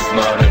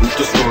snáde, už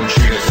to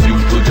skončí, nech si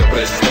už ľudia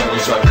prestanú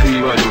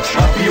zakrývať oči.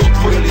 A my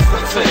otvorili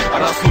srdce a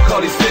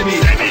naslúchali zemi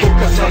a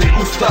pokazali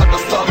ústa na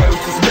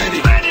stávajúce zmeny.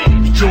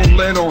 John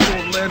Lennon,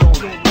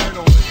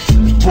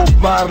 Bob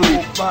Marley,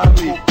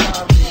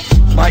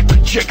 Michael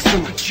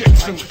Jackson,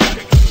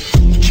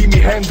 Jimi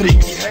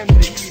Hendrix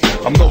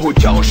a mnoho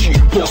ďalších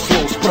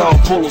poslov správ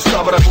bolo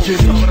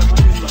zavraždených.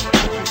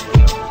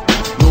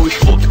 No ich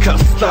odkaz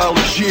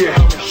stále žije.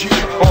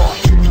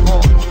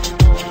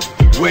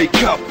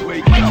 Wake up,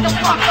 wake up. Wake the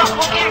fuck up,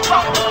 wake the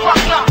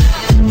fuck up.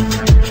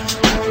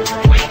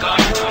 Wake up,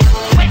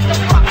 wake the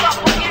fuck up,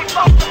 wake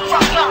the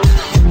fuck up.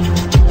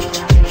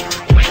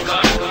 Wake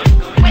up,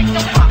 wake the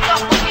fuck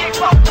up, wake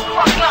the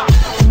fuck up.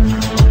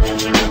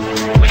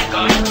 Wake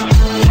up,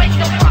 wake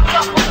the fuck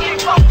up, wake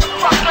the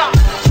fuck up.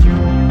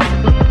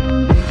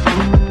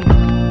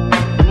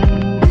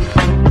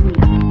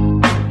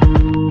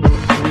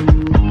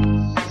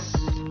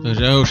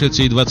 Takže ahoj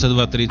všetci,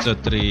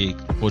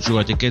 22.33,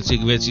 počúvate Kecy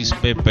K Veci z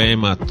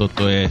PPM a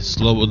toto je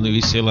Slobodný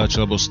vysielač,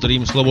 alebo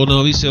stream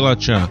Slobodného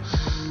vysielača.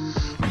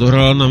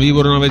 Dohrala nám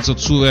výborná vec od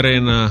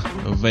Suveréna,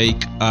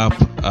 Wake Up,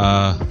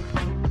 a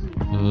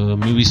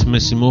my by sme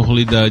si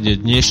mohli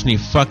dať dnešný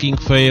fucking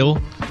fail.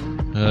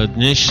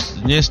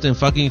 Dnes ten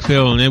fucking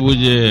fail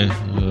nebude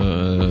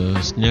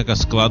nejaká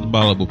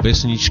skladba alebo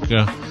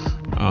pesnička,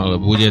 ale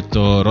bude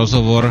to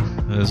rozhovor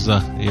s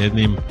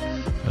jedným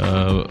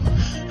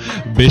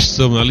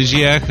bežcom na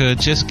lyžiach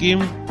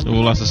českým,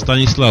 volá sa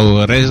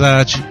Stanislav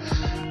Rezáč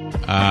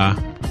a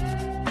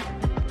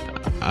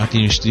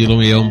akým štýlom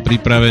je on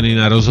pripravený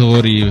na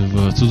rozhovory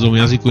v cudzom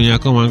jazyku,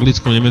 nejakom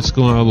anglickom,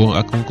 nemeckom alebo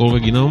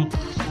akomkoľvek inom.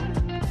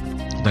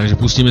 Takže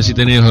pustíme si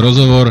ten jeho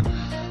rozhovor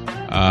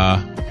a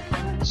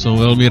som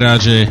veľmi rád,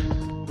 že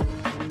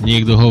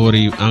niekto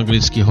hovorí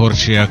anglicky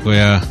horšie ako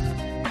ja.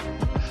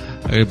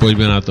 Takže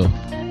poďme na to.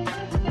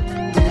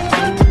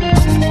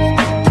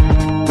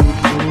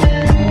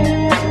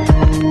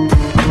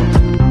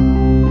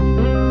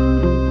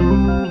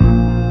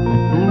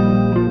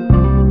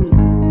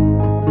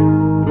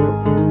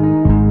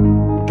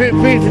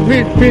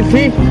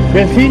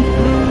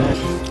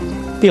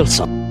 Pil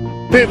som.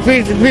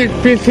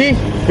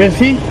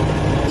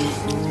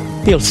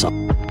 Pil som.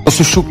 To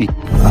sú šupy.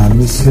 A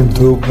myslím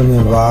to úplne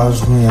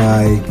vážne,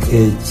 aj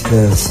keď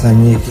sa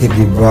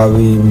niekedy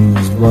bavím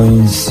s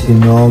mojím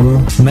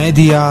synom.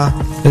 Média,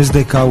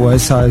 SDK a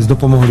SAS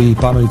dopomohli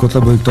pánovi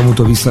Kotlebovi k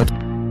tomuto výsledku.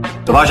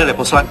 Vážené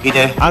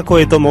poslankyne, ako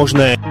je to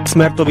možné?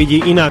 Smer to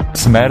vidí inak.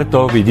 Smer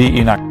to vidí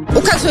inak.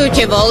 Ukazujú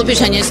tie voľby,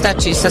 že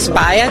nestačí sa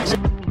spájať.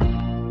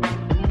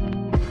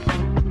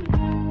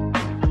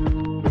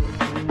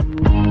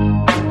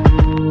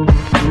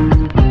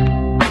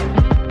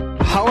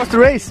 How was the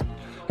race?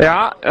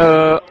 Yeah,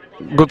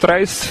 good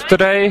race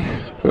today.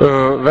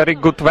 Very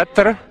good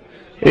weather.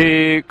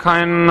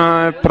 Kein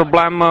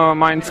Problem.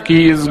 Mein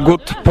ski is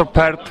good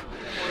prepared.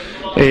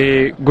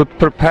 Good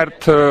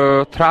prepared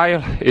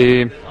trial.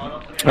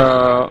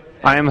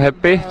 I am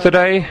happy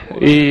today.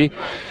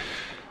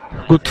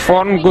 Good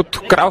form, good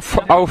Kraft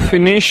auf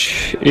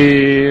finish.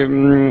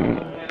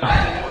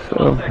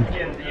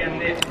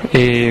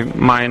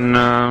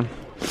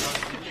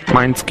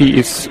 Mein ski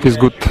is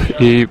good.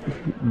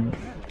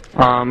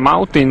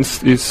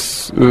 Mountains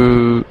is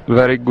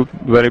very good,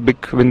 very big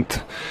wind.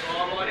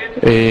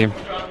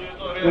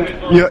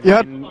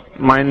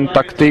 Mein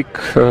Taktik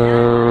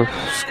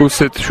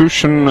zkusit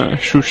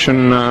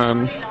šušen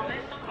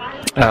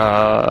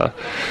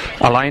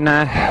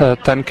alleine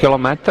 10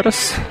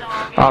 kilometers,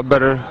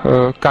 aber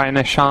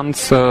keine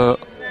Chance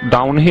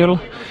downhill.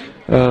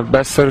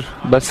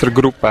 Besser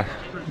Gruppe,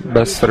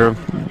 besser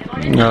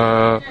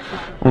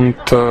und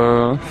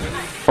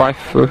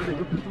 5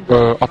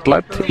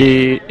 atlet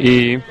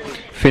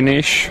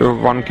finish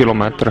 1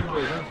 kilometer.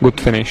 Good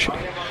finish.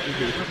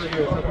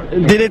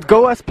 Did it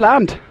go as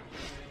planned?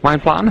 My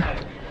plan?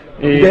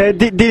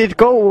 Did it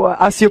go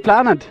as you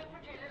planned?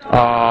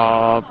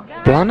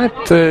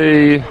 Planned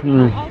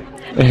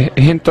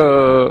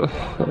hinter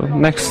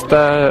next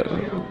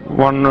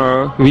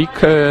 1 week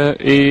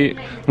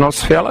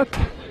Nosfjellet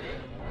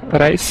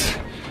race.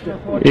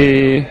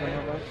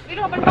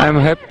 I'm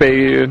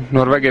happy.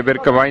 Norwegia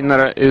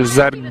Birkebeiner is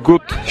sehr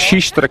gut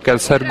Skistrecke,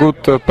 sehr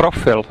gut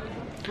Profil.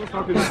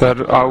 Sehr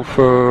auf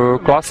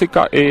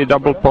Klassiker,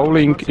 Double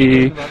Poling,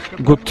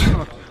 good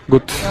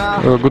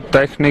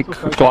Technik,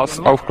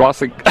 auf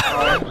Klassik.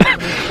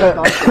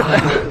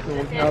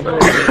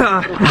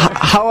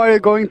 How are you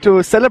going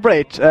to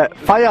celebrate?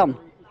 Feiern?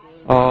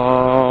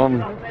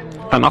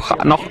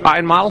 Noch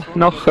einmal.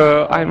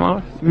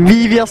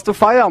 Wie wirst du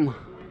feiern?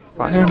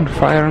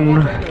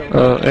 Feiern,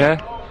 yeah.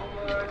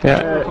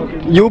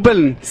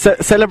 Jubeln,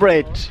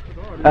 celebrate.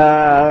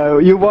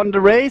 You won the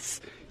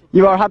race.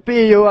 You are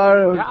happy. You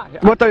are. Yeah.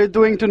 What are you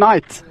doing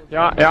tonight?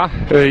 Ja.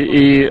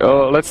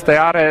 Letzte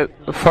Jahre,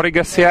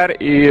 voriges Jahr,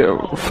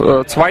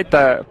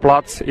 zweiter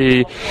Platz.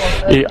 I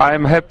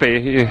am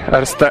happy.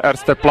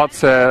 Erste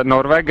Platz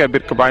Norwegia,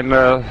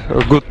 Birkebeiner,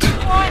 good.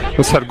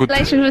 Sehr gut.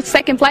 Congratulations with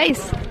second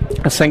place.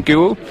 Thank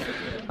you.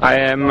 I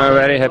am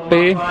very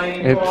happy.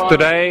 It's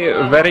today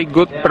very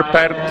good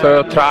prepared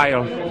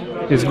trial.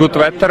 It's good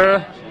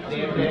weather.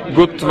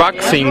 Good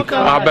waxing,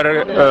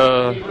 aber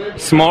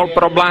small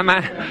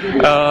Probleme.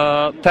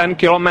 10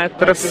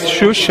 kilometers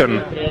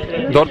Schuschen.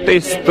 Dort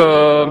ist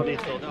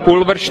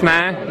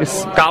Pulverschnee,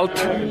 ist kalt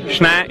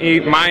Schnee.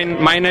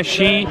 Meine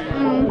Ski,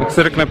 ich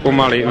zirkne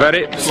pomaly.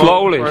 Very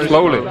slowly.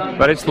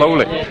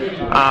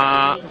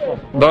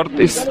 Dort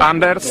ist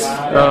anders,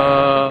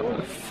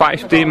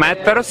 50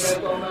 meters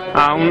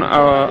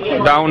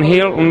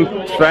downhill und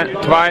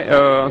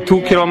 2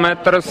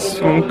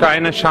 kilometers und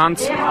keine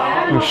Chance.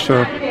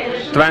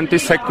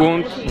 20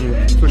 sekúnd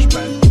zu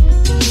spät.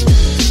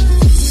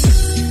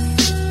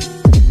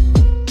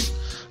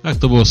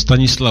 Tak to bol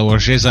Stanislav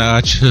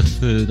Žezáč,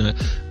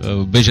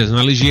 bežec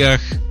na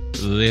lyžiach,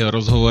 jeho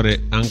rozhovore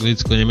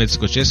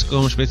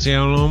anglicko-nemecko-českom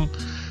špeciálnom.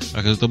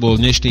 Takže to bol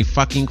dnešný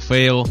fucking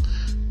fail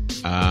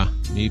a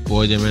my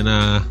pôjdeme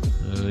na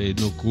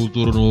jednu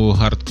kultúrnu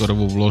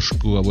hardkorovú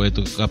vložku a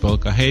bude to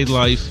kapelka Hate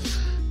Life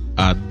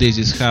a This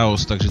is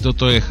Chaos. Takže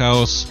toto je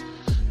chaos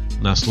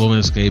na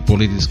slovenskej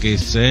politickej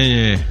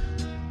scéne.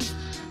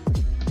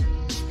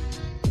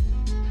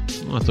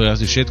 No a to je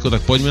asi všetko,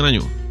 tak poďme na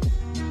ňu.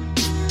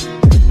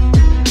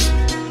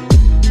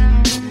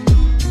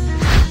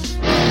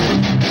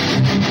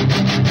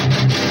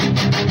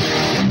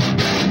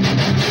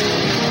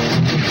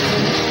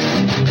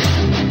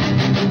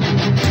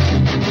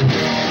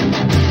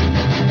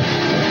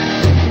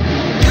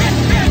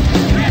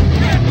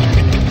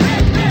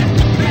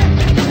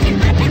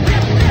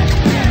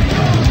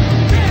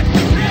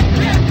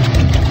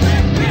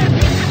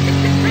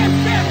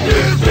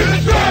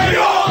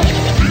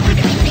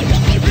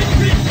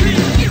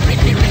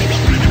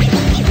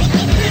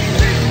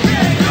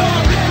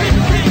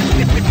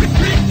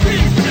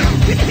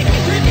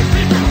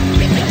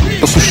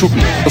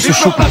 To sú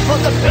šupy.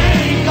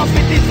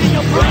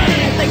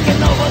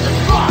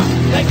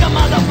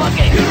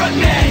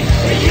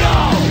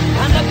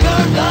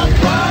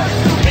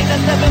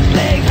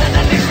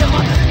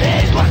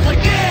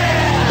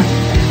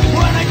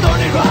 When I turn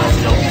it around,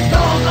 so you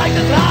stone like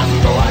the glass,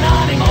 so I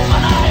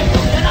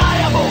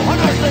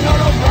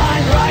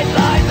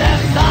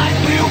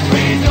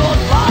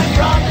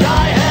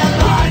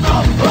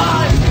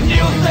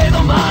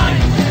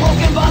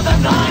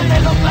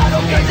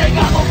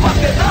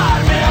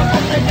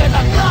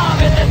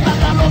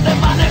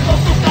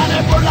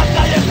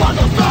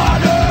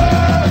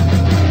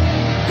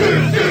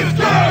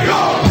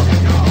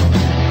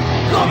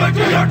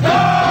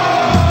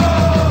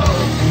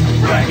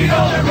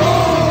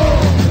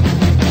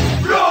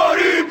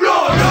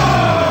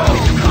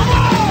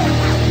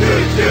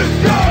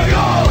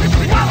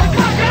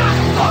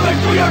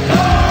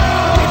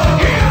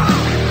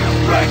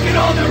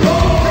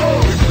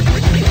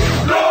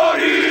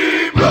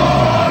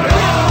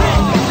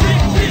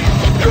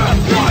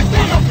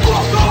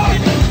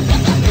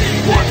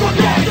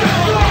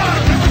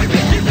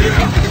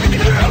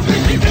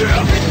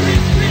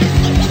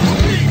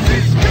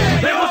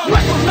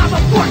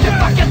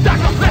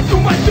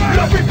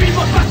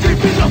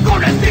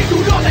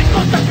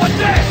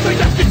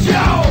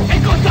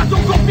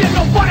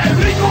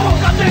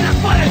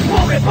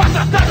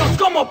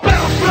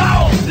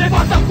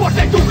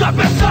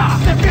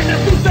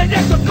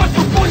niečo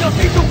skočil, poňal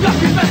si tu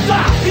klasy svetla.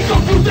 I to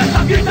kľúče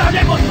sa vietra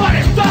nebo tvare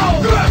stav.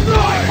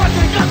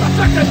 Patrí klasa,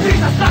 však ten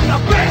prísa stav na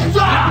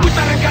pesa. La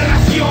puta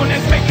reencarnación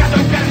es pecado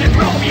en carne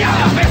propia.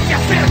 La bestia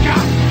cerca,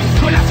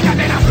 con las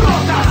cadenas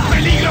rotas.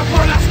 Peligro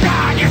por las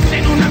calles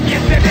en un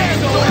ambiente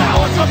denso.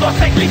 La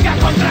 8-12 clica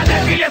contra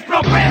débiles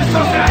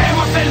propensos.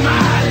 Traemos el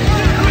mal,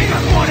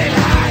 ruidos por el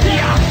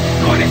área.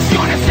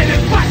 Conexiones en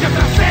el patio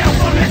trasero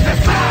son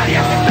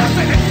necesarias. Estás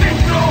en el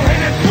centro,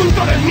 en el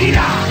punto de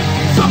mira.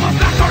 Somos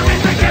la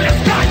tormenta que les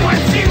cayó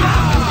encima.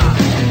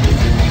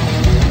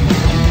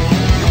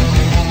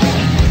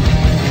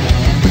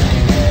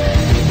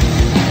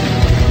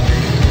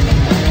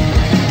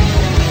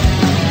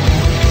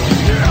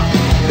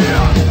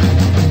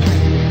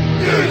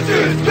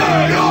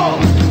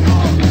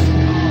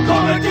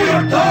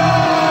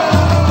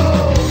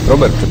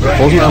 Robert,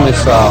 poznáme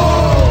sa.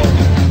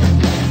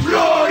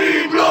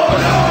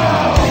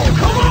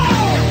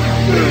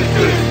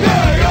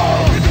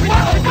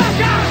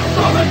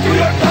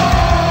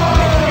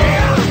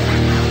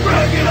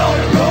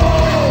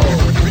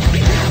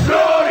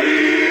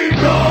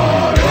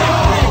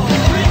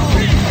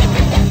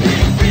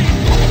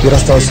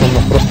 Vyrastal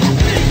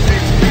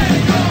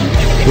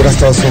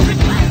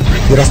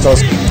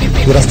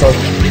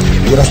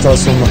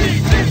som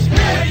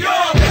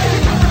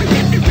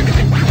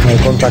moje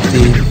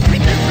kontakty,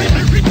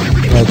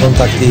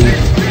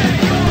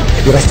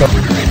 vyrastal.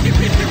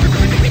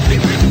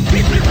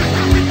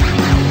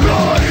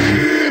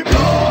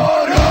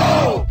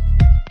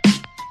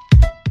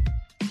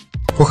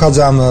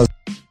 Pochádzam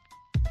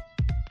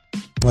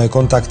moje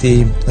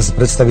kontakty s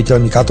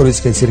predstaviteľmi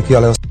katolíckej cirkvi,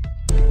 ale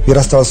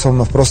vyrastal som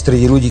v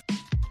prostredí ľudí.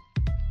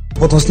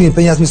 Potom s tými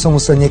peniazmi som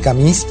musel niekam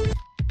ísť.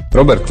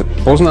 Robert,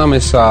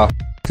 poznáme sa.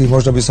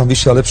 Možno by som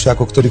vyšiel lepšie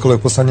ako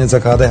ktorýkoľvek poslanec za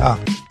KDH.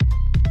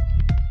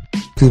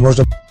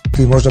 Možno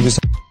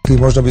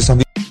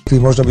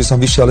by som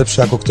vyšiel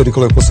lepšie ako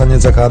ktorýkoľvek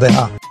poslanec za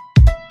KDH.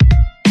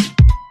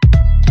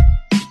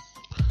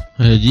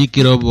 Díky,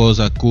 Robo,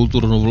 za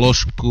kultúrnu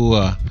vložku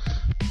a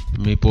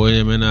my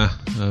pôjdeme na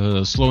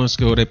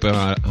slovenského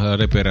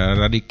repera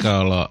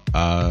Radikála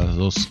a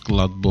so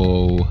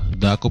skladbou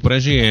Dáko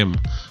prežijem.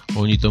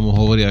 Oni tomu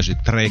hovoria, že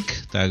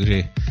track,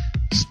 takže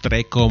s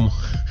trackom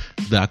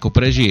Dáko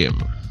prežijem.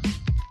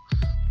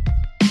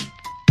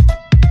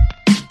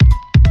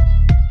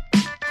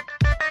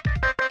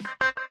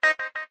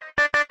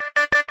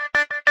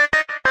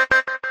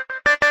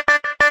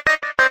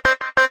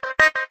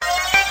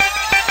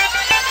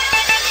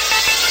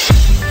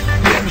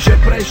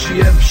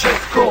 Prežijem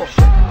všetko,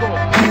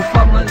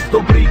 dúfam len v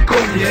dobrý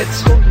koniec.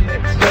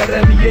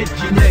 Berem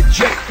jedine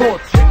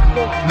jackpot,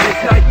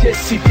 nechajte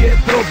si tie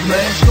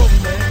drobné.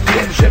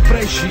 Viem, že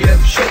prežijem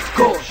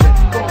všetko,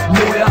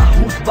 moja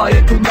hudba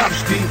je tu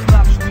navždy.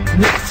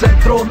 Nechcem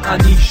trón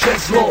ani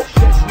žezlo,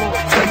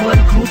 chcem len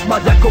kľud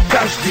mať ako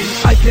každý.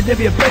 Aj keď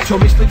neviem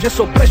prečo, myslím, že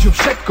som prežil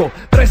všetko.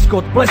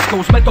 Treskot, bleskov,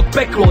 zmetok,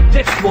 peklo,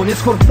 detstvo,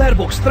 neskôr v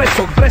nervoch,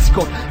 stresoch,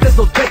 dreskot,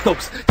 test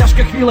detox,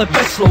 ťažké chvíle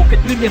bez slov, keď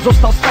pri mne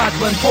zostal stáť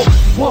len Boh.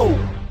 Wow,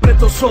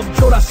 preto som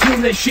čoraz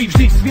silnejší,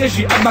 vždy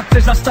svieži. Ak ma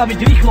chceš zastaviť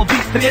rýchlo,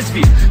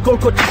 vystriezvi.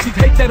 Koľko tisíc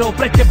hejterov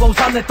pred tebou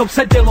za netom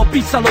sedelo,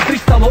 písalo,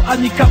 tristalo a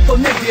nikam to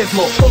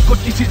neviedlo. Koľko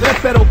tisíc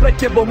reperov pred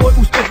tebou môj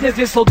úspech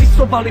nezjeslo,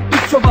 disovali,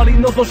 pičovali,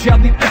 no so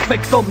žiadnym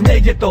efektom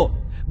nejde to.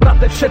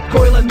 Brate, všetko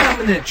je len na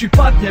mne, či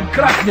padnem,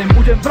 krachnem,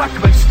 budem v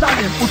rakve,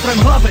 vstanem, utrem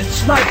hlave,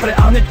 snajpre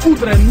a hneď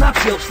udrem na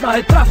cieľ, v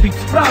snahe trafiť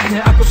správne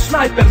ako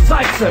snajper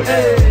zajcev.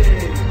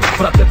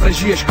 Brate,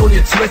 prežiješ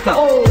koniec sveta,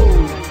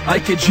 aj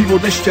keď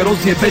život ešte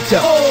rozjebe ťa.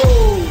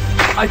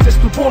 Aj cez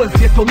tú bolesť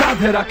je to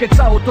nádhera, keď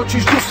sa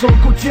otočíš do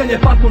slnku, tiene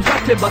padnú za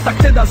teba, tak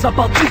teda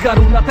zapal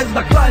cigaru na ten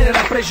znak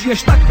frajera.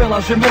 Prežiješ tak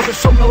veľa, že môžeš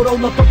so mnou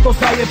rovno toto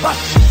zajebať.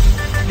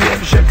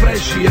 Viem, že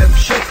prežijem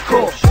všetko,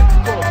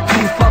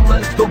 dúfam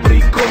len v dobrý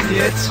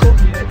koniec.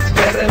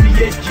 Berem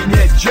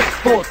jedine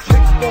jackpot,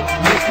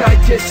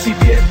 nechajte si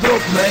tie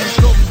drobné.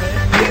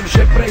 Viem,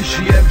 že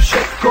prežijem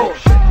všetko,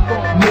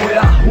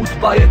 moja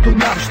hudba je tu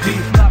navždy.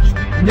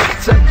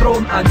 Nechcem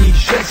trón ani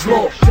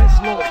žezlo,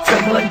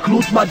 chcem len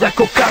kľud mať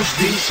ako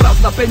každý.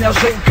 Prázdna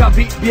peňaženka,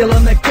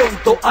 vybielené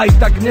konto, aj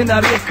tak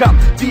nenariekam.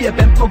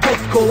 Vyjebem to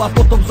vodkou a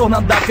potom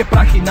zohnám dáke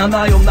prachy na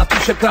nájom.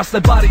 Napíšem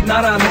krásne bary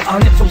na ráno a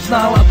hneď som s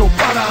náladou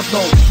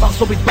parádnou. Mal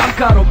som byť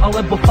bankárom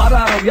alebo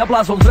farárom, ja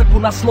blázon z repu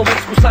na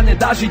Slovensku sa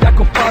nedá žiť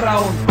ako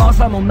faraón.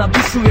 Balzamom na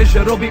dušu je, že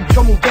robím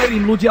čomu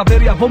verím. Ľudia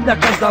veria vo mňa,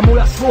 každá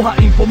moja sloha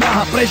im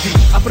pomáha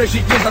prežiť. A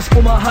prežiť nezas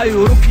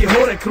pomáhajú ruky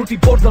hore, krutý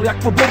bordel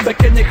jak po bombe,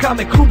 keď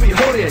necháme kluby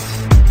hore.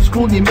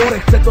 Skľudní more,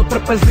 chce to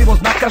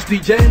trpezlivosť na každý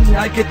deň.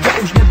 Aj keď ťa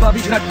už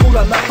nebavíš hrať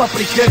kúra na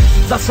paprike,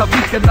 zasa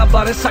víkend na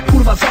bare sa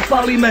kurva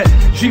zapálime.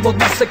 Život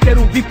na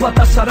sekeru,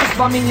 vyplata sa raz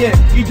dva minie.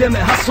 Ideme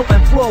hustle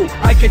and flow,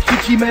 aj keď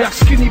chytíme jak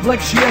skinny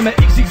black. Žijeme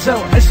XXL,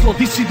 heslo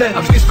disident.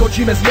 A vždy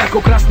skočíme s nejakou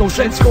krásnou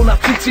ženskou na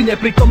cicine.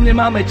 Pritom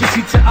nemáme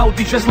tisíce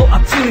Audi, žezlo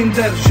a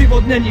cylinder.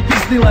 Život není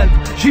Disneyland,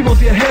 život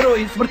je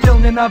heroín.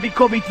 Smrteľne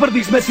návykový,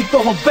 tvrdý, sme si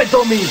toho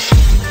vedomí.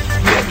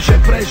 Viem, že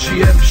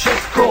prežijem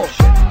všetko,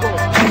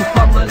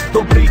 dúfam len v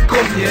dobrý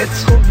koniec.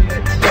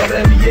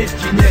 berem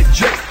jedine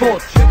jackpot.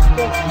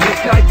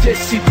 Nechajte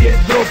si tie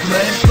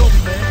drobné,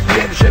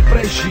 viem, že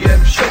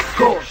prežijem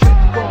všetko.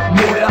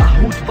 Moja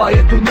hudba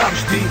je tu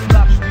navždy,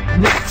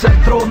 nechcem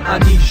trón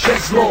ani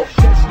žezlo,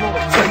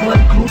 chcem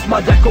len kľud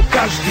mať ako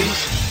každý.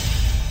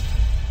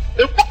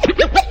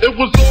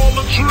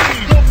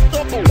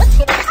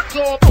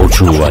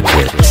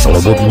 Počúvate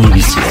Slobodný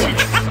vysielač.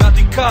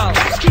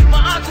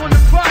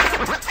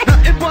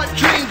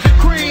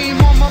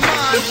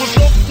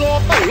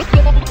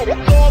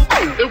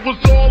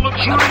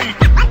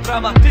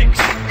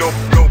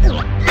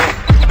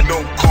 No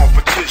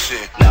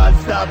competition.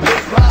 Non-stop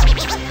hip-hop.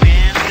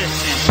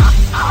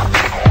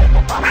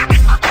 Man,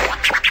 listen.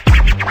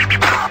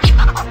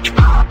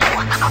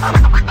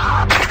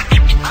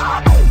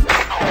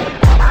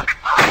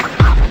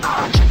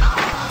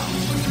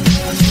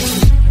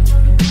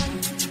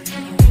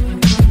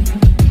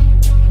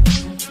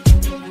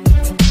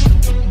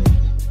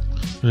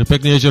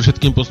 Pekný večer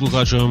všetkým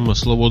poslucháčom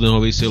Slobodného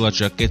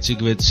vysielača Kecy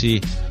K Veci.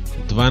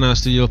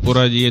 12. diel v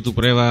poradí je tu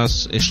pre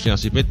vás ešte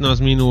asi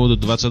 15 minút,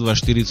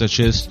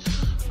 22:46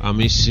 a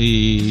my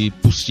si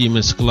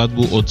pustíme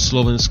skladbu od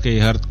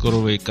slovenskej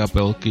hardkorovej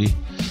kapelky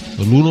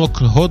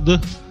Lunok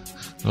Hod.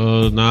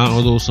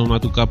 Náhodou som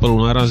na tú kapelu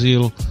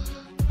narazil,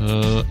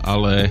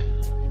 ale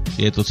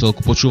je to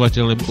celku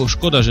počúvateľné.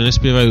 Škoda, že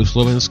nespievajú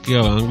slovensky,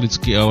 ale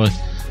anglicky, ale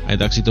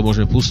aj tak si to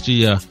môžeme pustiť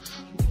a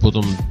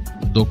potom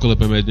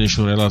doklepeme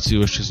dnešnú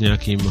reláciu ešte s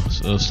nejakým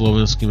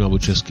slovenským alebo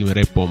českým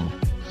rapom.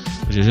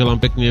 Takže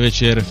želám pekný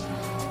večer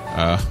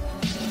a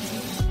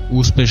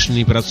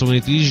úspešný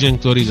pracovný týždeň,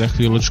 ktorý za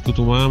chvíľočku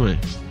tu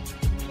máme.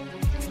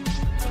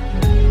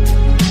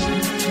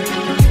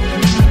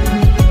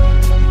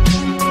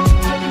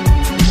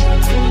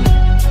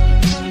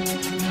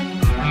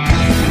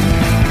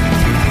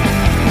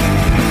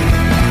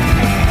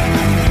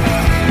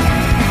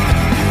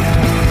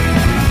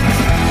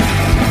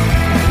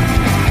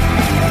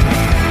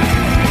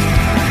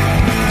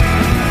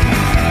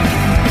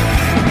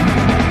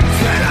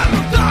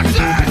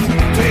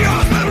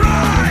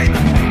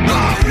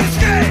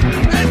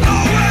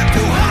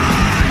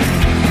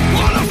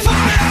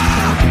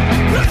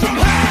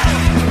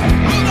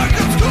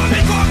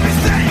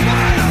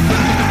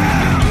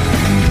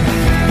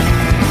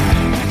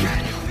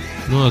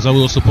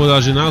 Zabudol som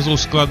povedať, že názov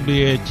skladby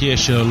je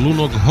tiež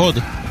Lunok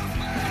Hod.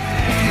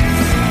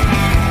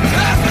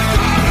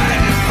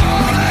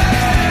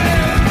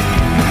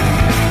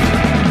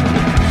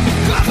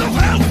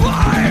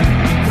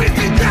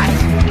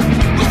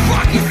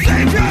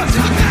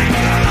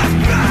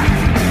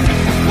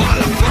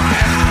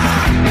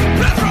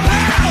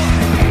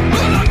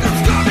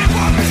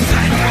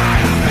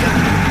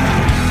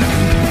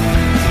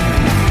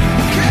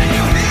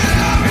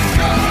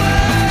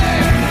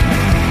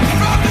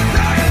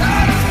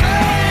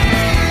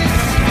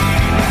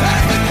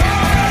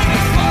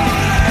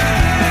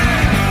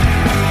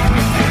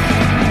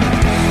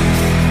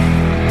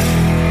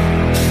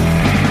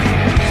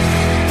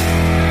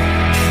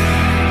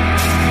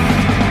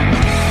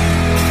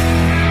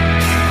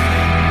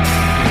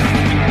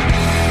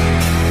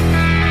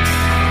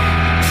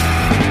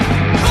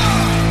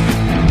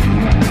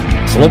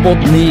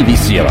 Slobodný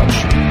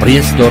vysielač.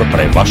 Priestor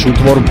pre vašu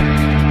tvorbu.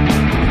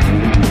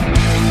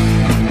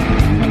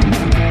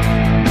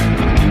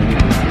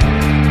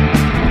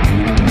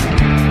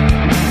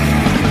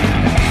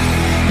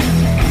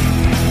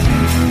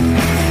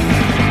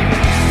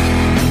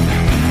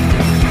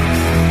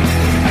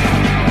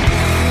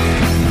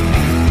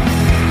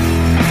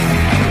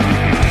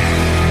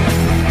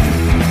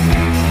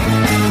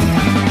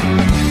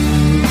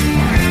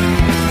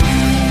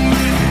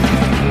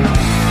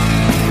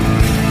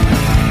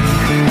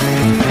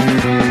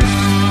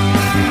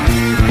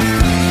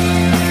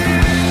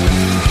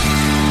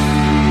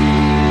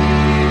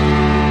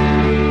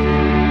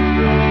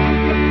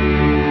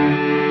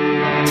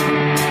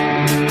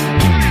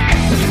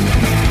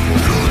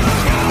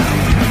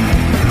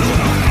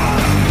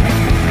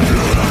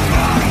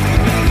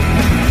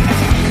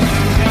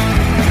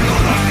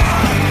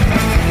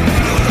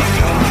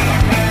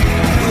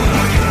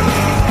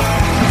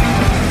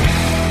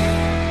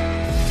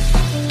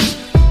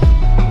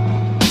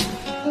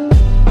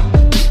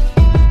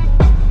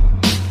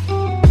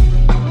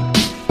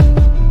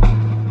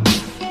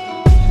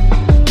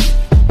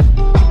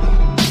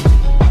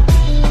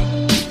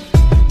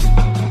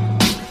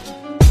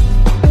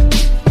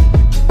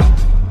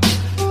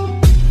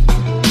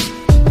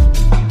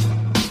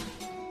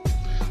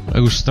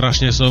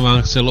 Strašne som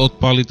vám chcel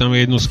odpaliť tam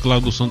jednu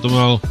skladbu, som to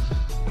mal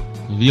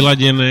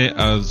vyladené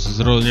a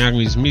nejak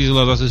mi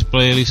zmizla zase z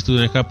playlistu,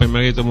 nechápem,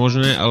 jak je to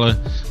možné, ale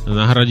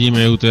nahradíme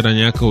ju teda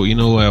nejakou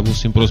inou a ja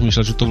musím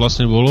porozmýšľať, čo to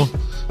vlastne bolo,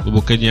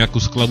 lebo keď nejakú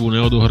skladbu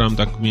neodohrám,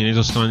 tak mi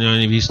nezostane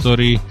ani v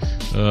histórii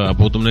a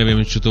potom neviem,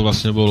 čo to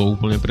vlastne bolo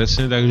úplne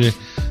presne, takže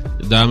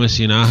dáme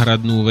si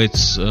náhradnú vec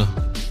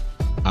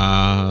a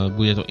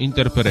bude to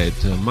interpret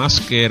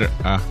Masker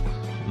a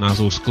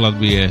názov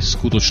skladby je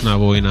Skutočná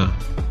vojna.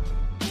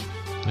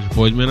 Takže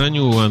poďme na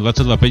ňu,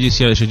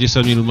 22:50, ešte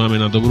 10 minút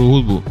máme na dobrú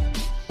hudbu.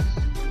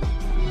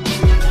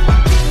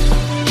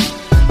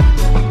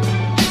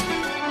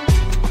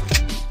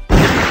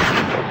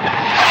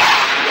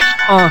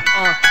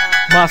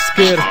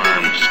 Masker,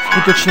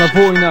 skutočná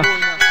vojna.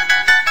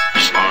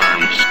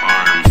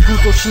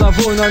 Skutočná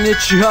vojna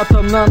nečíha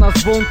tam na nás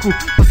vonku.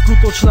 A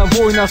skutočná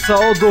vojna sa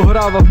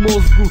odohráva v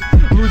mozgu.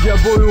 Ľudia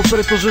bojujú,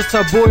 pretože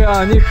sa boja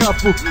a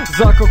nechápu.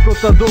 Za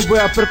kokota do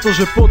boja,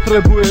 pretože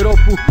potrebuje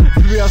ropu.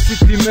 Zvia si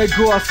tým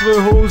ego a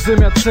svojho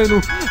územia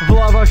cenu. V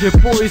hlavách je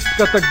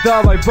poistka, tak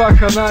dávaj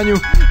bacha na ňu.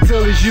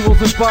 Celý život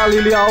sme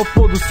pálili a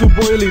obchodu sú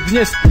bojili.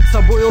 Dnes sa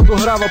boj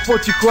odohráva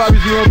potichu, aby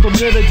sme o tom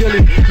nevedeli.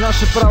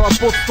 Naše práva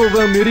podstou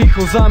veľmi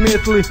rýchlo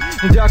zamietli.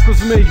 Ako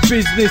sme ich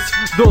biznis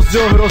dosť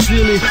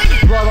ohrozili.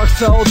 V hlavách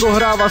sa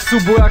odohráva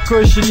súboj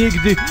ako ešte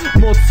nikdy.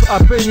 Moc a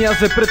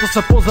peniaze, preto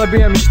sa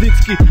pozabijam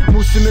vždycky.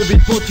 Musíme byť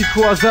potichu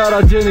a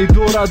zaradení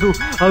do radu.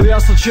 Ale ja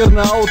som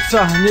čierna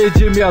ovca,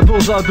 nejdem ja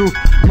dozadu.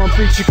 Mám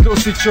piči, kto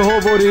si čo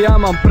hovorí, ja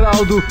mám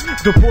pravdu.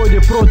 Kto pôjde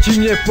proti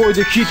mne,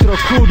 pôjde chytro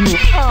kudnú.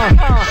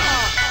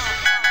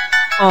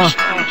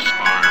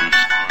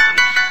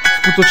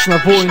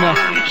 Skutočná vojna.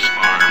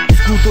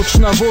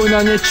 Skutočná vojna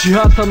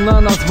nečíha tam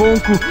na nás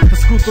vonku.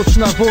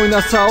 Skutočná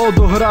vojna sa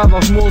odohráva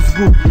v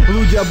mozgu.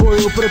 Ľudia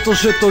bojujú,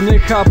 pretože to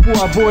nechápu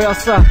a boja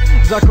sa.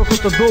 Za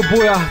kokota do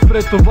boja,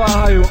 preto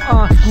váhajú.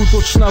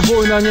 Skutočná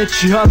vojna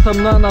nečíha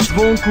tam na nás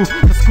vonku.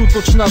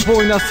 Skutočná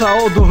vojna sa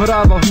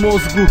odohráva v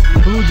mozgu.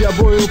 Ľudia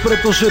bojujú,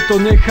 pretože to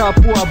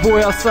nechápu a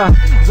boja sa.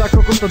 Za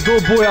kokota do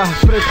boja,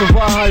 preto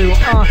váhajú.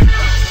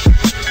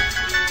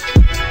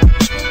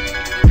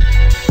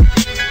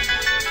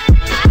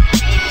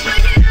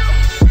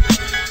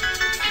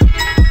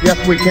 Yes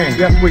we can,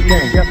 yes we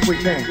can, yes we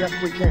can, yes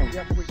we can,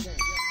 yes we can.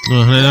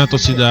 No hneď na to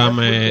si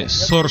dáme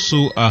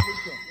Sorsu a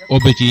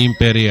Obeti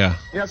Impéria.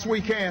 Yes we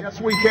can, yes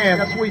we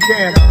can, yes we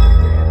can.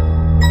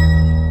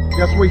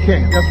 Yes we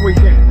can, yes we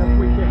can, yes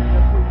we can,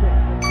 yes we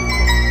can.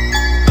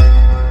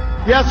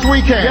 Yes we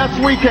can, yes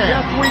we can,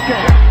 yes we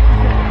can.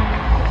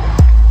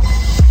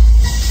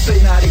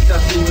 Stejná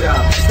diktatúra,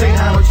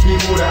 stejná noční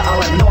můra,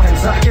 ale mnohem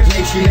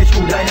zákeřnější než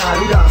údajná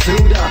rudá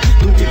zrůda.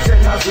 Tu ti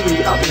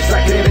předhazují, aby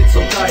zakryli, co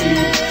tají.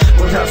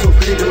 Pořád jsou v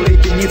klidu,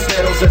 lidi nic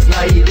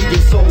nerozeznají.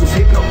 Lidi jsou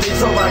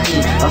zhypnotizovaní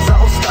a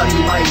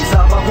zaostalí, mají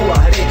zábavu a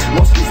hry,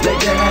 mozky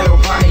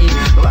zdegenerovaný.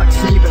 Vlak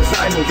sní bez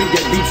zájmu,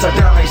 vidět víc a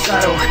dál než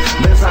za roh.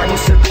 Bez zájmu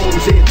se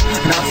bouřit,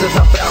 hnát se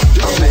za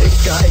pravdou.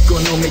 Americká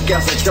ekonomika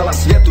začala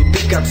světu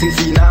tykat,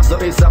 cizí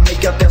názory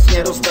zamykat,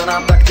 jasně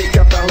rozdaná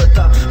taktika. Tahle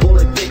ta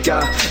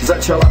politika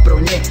začala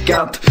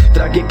pronikat,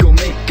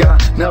 tragikomika,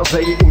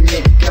 nelze jí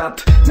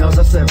unikat,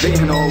 nelze se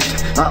vyhnout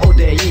a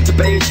odejít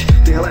pryč.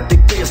 Tyhle ty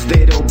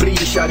pizdy jdou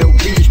blíž a jdou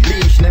blíž,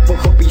 blíž.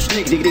 Nepochopíš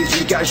nikdy, když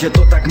říkáš, že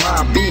to tak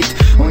má být.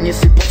 Oni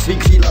si pod svý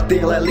křídla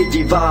tyhle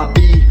lidi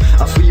vábí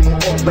a svýmu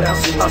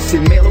obrazu asi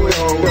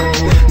milujou.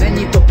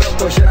 Není to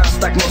proto, že nás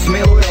tak moc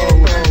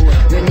milujou.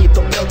 Není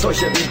to proto,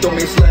 že by to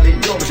mysleli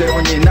dobře.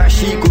 Oni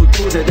naší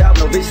kultuře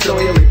dávno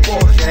vystrojili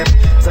pohřeb.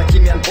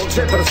 Zatím jen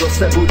potřeb, brzo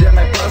se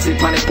budeme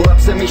plazit.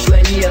 Manipulace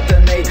myšlení je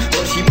ten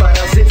nejhorší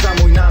parazit. Za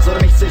můj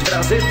názor mi chceš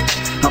vrazit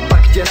a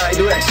pak tě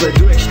najdu, jak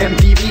sleduješ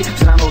MTV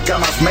s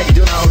hranolkama z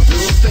McDonaldu.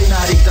 Stejná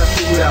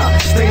diktatúra,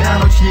 stejná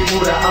noční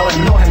můra, ale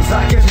mnohem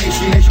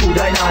zákeřnější než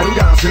údajná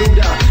rudá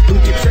zrůda. Tu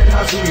ti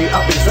předhazují,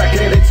 aby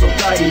zakryli, co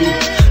tají.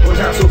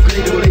 Pořád jsou v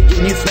klidu,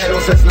 lidi nic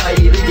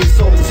nerozeznají. Lidi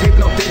jsou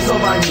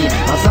zhypnotizovaní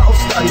a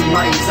zaostalí,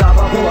 mají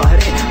zábavu a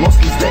hry,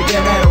 mozky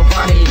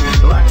zdegenerovaný.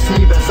 Vlak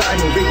sní bez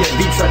zájmu, vidět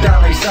víc a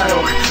dál než za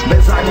roh.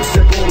 Bez zájmu se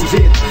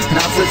bouřit,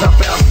 hnát se za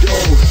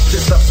pravdou.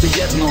 Představ si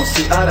jedno,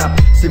 si Arab,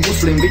 si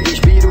muslim, vidíš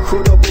bídu,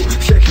 chudobu,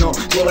 všechno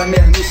kolem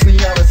je hnusný,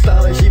 ale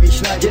stále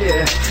živíš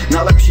naděje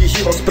na lepší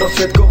život.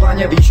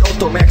 Zprostředkovaně víš o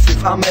tom, jak si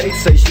v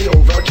Americe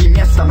žijou velký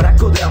města,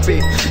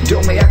 mrakodrapy,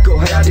 domy jako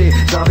hrady,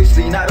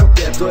 závislí na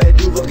ropě, to je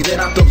důvod, kde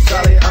na to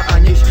vzali. A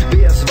aniž by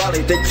je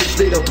zvali, teď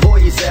přišli do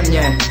tvojí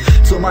země.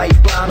 Co mají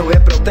v plánu, je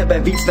pro tebe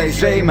víc než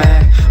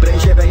zřejmé. Prej,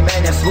 že ve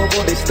jméně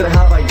svobody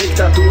strhávají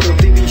diktaturu.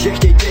 Ty víš, že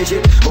chtějí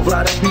těžit,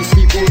 ovládat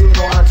místní půdu.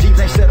 No a dřív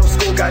než se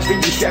rozkoukáš,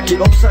 vidíš, jak ji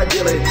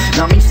obsadili.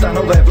 Na místa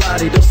nové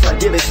vlády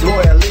dosadili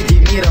svoje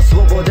lidi. Míra,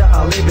 svoboda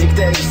a liby,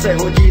 který se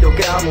hodí do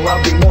krámu,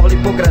 aby mohli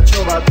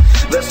pokračovat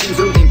ve svým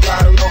zrůdným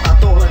plánu. No a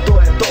tohle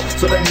to je to,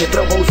 co ve mně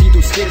probouzí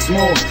tu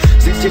schizmu.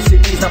 Zjistit si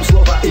význam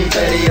slova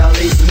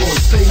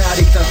imperialismus. Stejná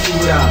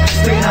diktatúra,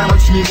 stejná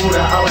noční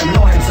můra, ale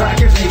mnohem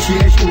zákeřnější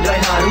než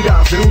údajná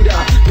rudá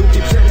zrůda. Tu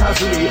ti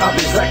předhazují,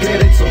 aby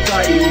zakryli, co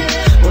tají.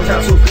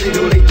 Pořád jsou v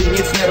klidu, lidi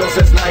nic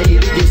nerozeznají.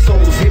 Lidi jsou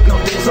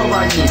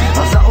zhypnotizovaní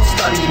a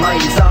zaostalí,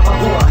 mají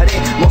zábavu a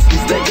hry, mozky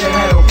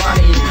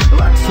zdegenerovaný.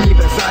 Vlak sní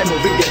bez zájmu,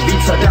 vidět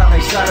víc a dál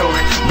než za roh.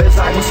 Bez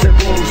zájmu se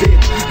bouřit,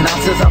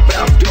 hnát se za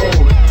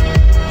pravdou.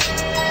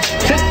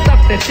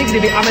 Představte si,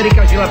 kdyby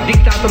Amerika žila v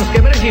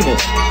diktátorském režimu.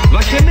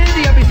 Vaše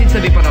média by sice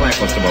vypadala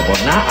jako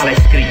svobodná, ale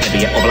skrytě by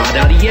je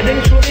ovládal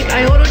jeden člověk a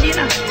jeho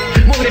rodina.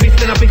 Mohli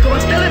byste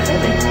napichovat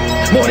telefony,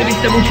 mohli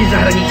byste mučit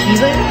zahraniční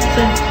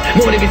zajemce,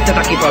 mohli byste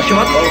taky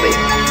falšovat volby,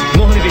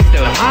 mohli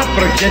byste lhát,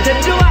 proč jdete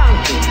do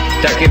války.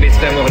 Taky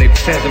byste mohli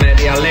přes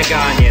média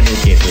legálně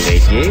nutit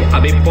lidi,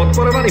 aby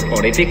podporovali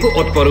politiku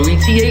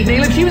odporující jejich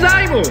nejlepším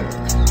zájmům.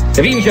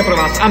 Vím, že pro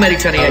vás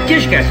Američany je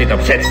těžké si to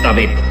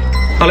představit,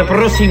 ale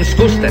prosím,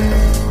 zkuste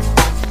to.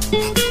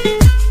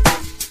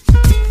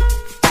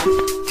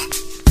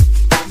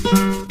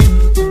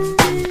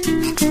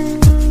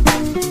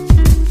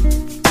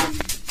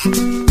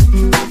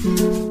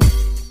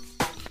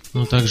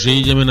 Takže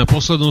ideme na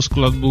poslednú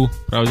skladbu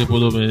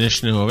pravdepodobne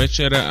dnešného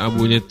večera a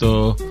bude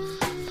to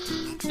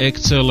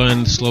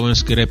Excellent,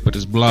 slovenský rapper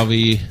z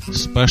Blavy,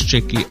 z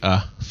Paščeky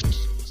a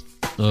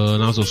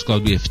názov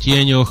skladby je V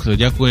tieňoch.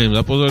 Ďakujem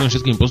za pozornosť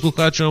všetkým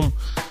poslucháčom.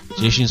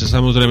 Teším sa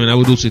samozrejme na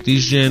budúci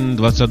týždeň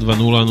 22.00,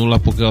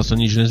 pokiaľ sa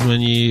nič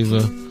nezmení v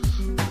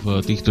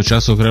týchto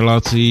časoch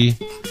relácií,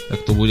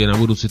 tak to bude na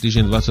budúci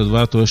týždeň 22,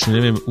 to ešte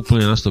neviem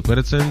úplne na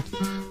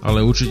 100%,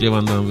 ale určite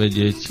vám dám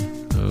vedieť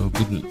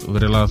buď v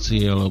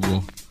relácii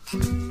alebo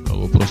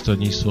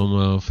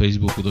prostredníctvom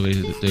Facebooku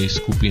tej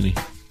skupiny.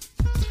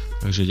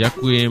 Takže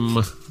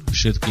ďakujem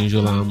všetkým,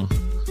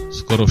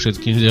 skoro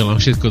všetkým želám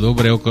všetko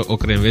dobré,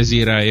 okrem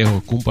Vezíra a jeho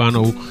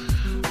kumpánov,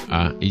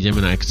 a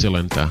ideme na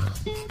Excelenta.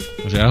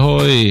 Takže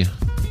ahoj!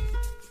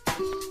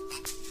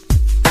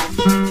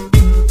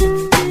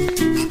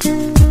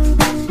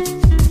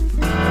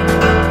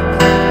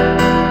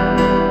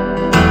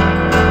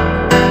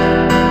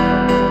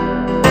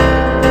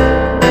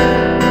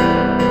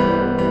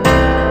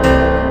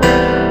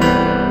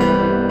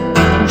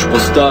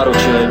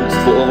 Stáročia je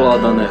ľudstvo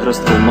ovládané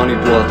hrstkou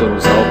manipulátorov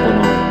za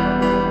oponou,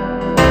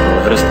 ale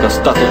hrstka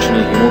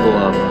statočných im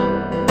odoláva.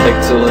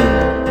 Excellent,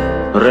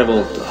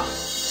 revolta.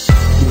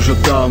 Už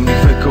od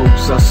dávnych vekov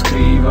sa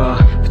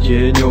skrýva, v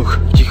tieňoch,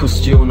 v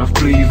tichosti ona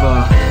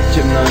vplýva.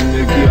 Temná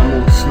energia,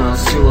 mocná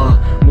sila,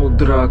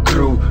 modrá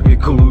krv je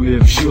koluje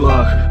v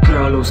žilách.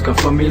 Kráľovská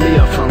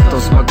familia,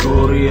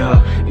 fantasmagória,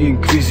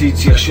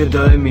 inkvizícia,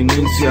 šedá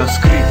eminencia,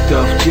 skrytá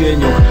v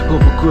tieňoch,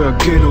 hlboko jak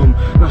genom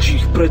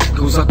našich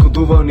predkov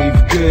zakodovaný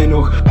v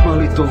génoch.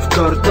 Mali to v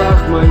kartách,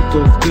 majú to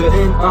v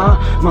DNA,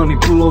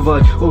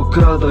 manipulovať,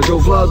 okrádať,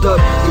 ovládať.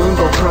 Kto im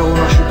dal právo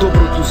našu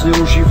dobrotu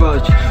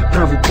zneužívať,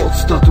 pravú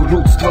podstatu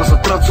ľudstva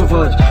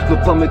zatracovať. No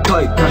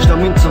pamätaj, každá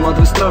minca má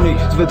dve strany,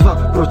 dve dva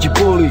proti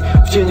poli,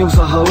 v tieňoch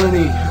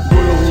zahalený.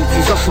 Bojovníci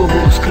za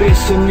slobodu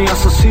skriesení,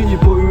 asasíni,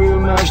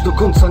 bojujeme až do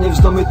konca,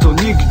 nevzdáme to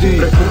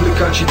nikdy.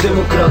 Republika či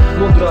demokrat,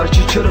 modrá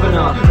či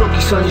červená, roky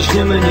sa nič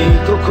nemení,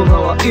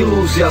 dokonalá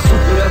ilúzia. Sú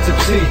veriace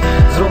psi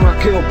z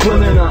rovnakého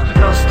plemena,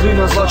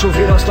 rastlina z lačov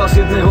vyrastla z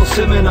jedného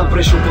semena.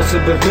 Prešiel po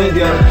sebe v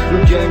médiách,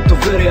 ľudia im to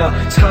veria,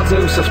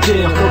 schádzajú sa v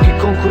tieňach, kroky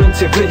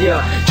konkurencie vedia.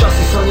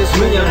 Časy sa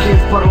nezmenia, kým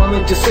v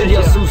parlamente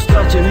sedia, sú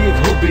stratení v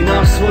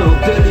hlbinách svojho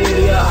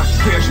delíria.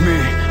 Věř mi,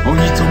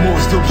 oni to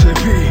moc dobře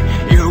ví,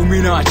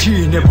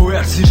 ilumináti, nebo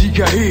jak si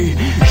říkají,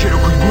 že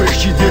dokud budeš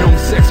chtít jenom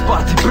sex,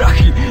 party,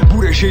 prachy,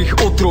 budeš jejich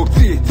otrok,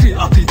 ty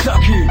a ty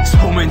taky.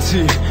 Vzpomeň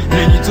si,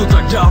 není to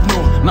tak dávno,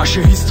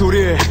 naše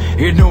historie,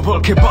 jedno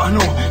velké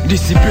bahno, když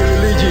si byli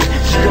lidi,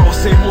 říkalo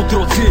se jim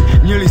otroci,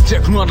 měli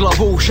střechu nad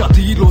hlavou,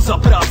 šaty, jídlo za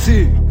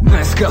práci.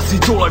 Dneska si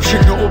tohle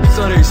všechno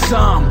obstarej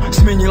sám,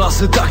 změnila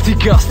se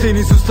taktika,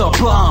 stejný zůstal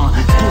plán.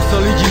 Spousta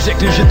lidí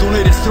řekne, že to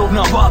nejde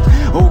srovnávat,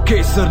 OK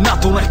sir, na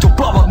to nech to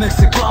plavat, nech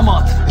se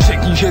klamat.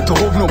 Řekni, že je to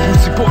hovno, puď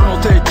si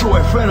pornotej, to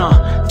je fena,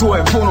 to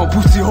je ono,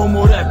 puď si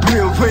homo rap,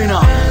 real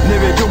vejna.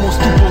 Nevědomost,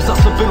 tupo,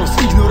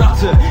 zaslepenost,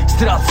 ignorace,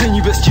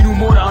 ztrácení ve stínu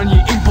morální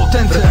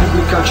impotence.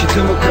 Republika či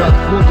demokrat,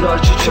 modrá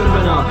či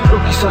červená,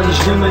 roky sa nič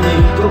nemení,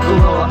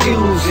 dokonalá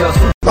ilúzia.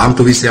 Vám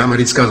tu visí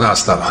americká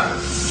zástava.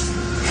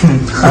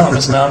 Áno,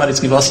 my sme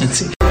americkí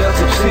vlastníci.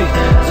 Veriace psi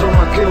z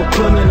rovnakého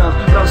plemena,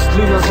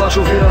 rastlina z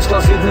lačov vyrastla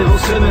z jedného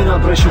semena.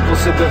 Prešiel po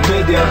sebe v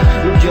médiách,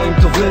 ľudia im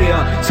to veria,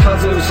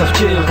 schádzajú sa v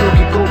tieňach,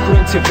 kroky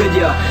konkurencie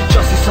vedia.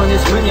 Časy sa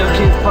nezmenia,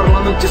 kým v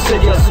parlamente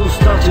sedia, sú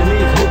stratení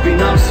v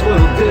hlbinách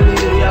svojho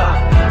delíria.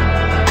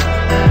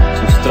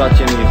 Sú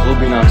stratení v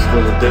hlbinách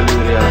svojho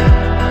delíria,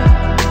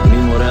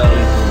 mimo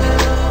realitu.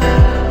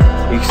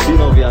 Ich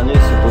synovia nie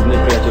sú pod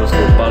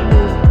nepriateľskou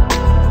paľbou.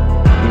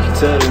 Ich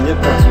dcery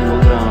nepracujú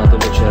od rána do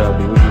večera,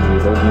 aby uživili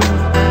rodinu.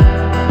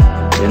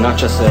 Je na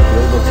čase, aby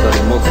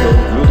odovzdali moc do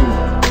ľudu,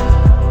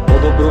 po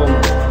dobrom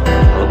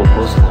alebo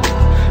po zlom.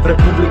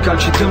 Republika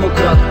či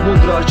demokrat,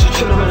 modrá či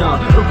červená,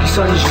 roky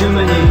sa nič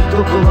nemení,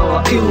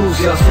 dokonalá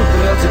ilúzia. Sú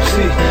veriace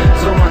psi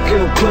z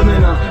rovnakého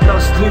plemena,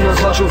 rastlina z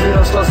lačov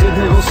vyrastla z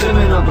jedného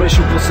semena.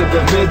 Prešiel po sebe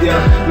v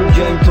médiách,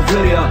 ľudia im to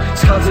veria,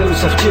 schádzajú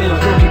sa v tieňach,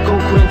 kroky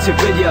konkurencie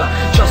vedia.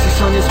 Časy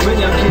sa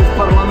nezmenia, kým v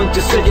parlamente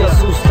sedia,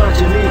 sú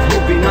stratení v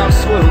hlbinách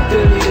svojho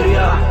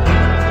delíria.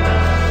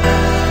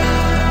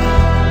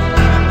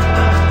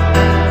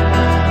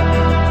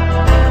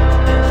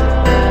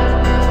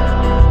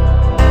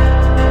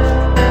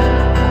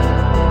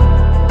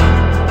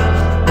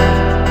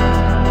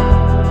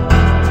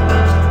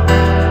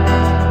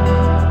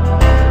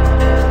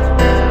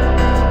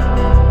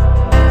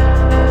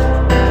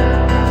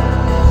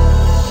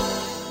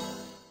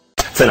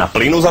 Cena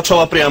plynu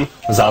začala priam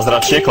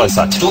zázračne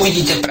klesať. Tu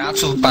vidíte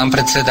prácu, pán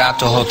predseda,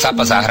 toho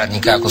capa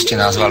záhradníka, ako ste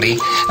nazvali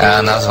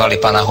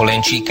pána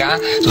Holenčíka.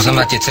 To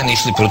znamená, tie ceny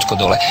išli prudko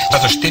dole.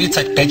 Zo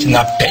 45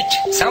 na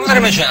 5?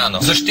 Samozrejme, že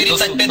áno. Zo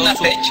 45 na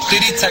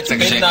 5.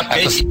 45 na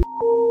 5.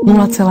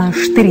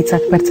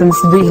 0,40%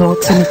 zdvihlo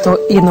ceny to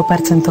 1%.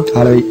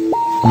 Ale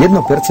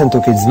 1%,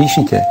 keď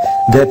zvýšite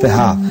DPH,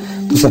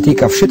 to sa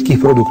týka všetkých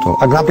produktov.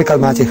 Ak napríklad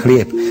máte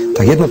chlieb,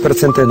 tak 1%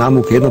 je na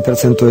múke, 1%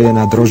 je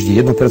na droždi,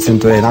 1%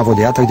 je na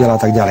vode a tak ďalej a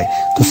tak ďalej.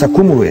 To sa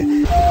kumuluje.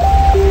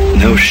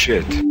 No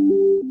shit.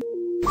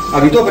 A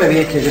vy dobre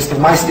viete, že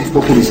sme majstri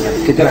v populizme,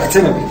 keď teda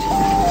chceme byť.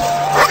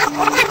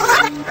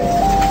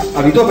 A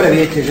vy dobre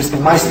viete, že sme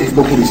majstri v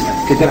populizme,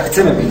 keď teda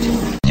chceme byť.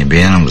 Mě by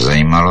jenom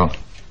zajímalo,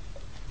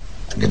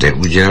 kde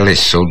udělali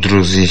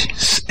soudruzi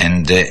z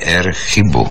NDR chybu.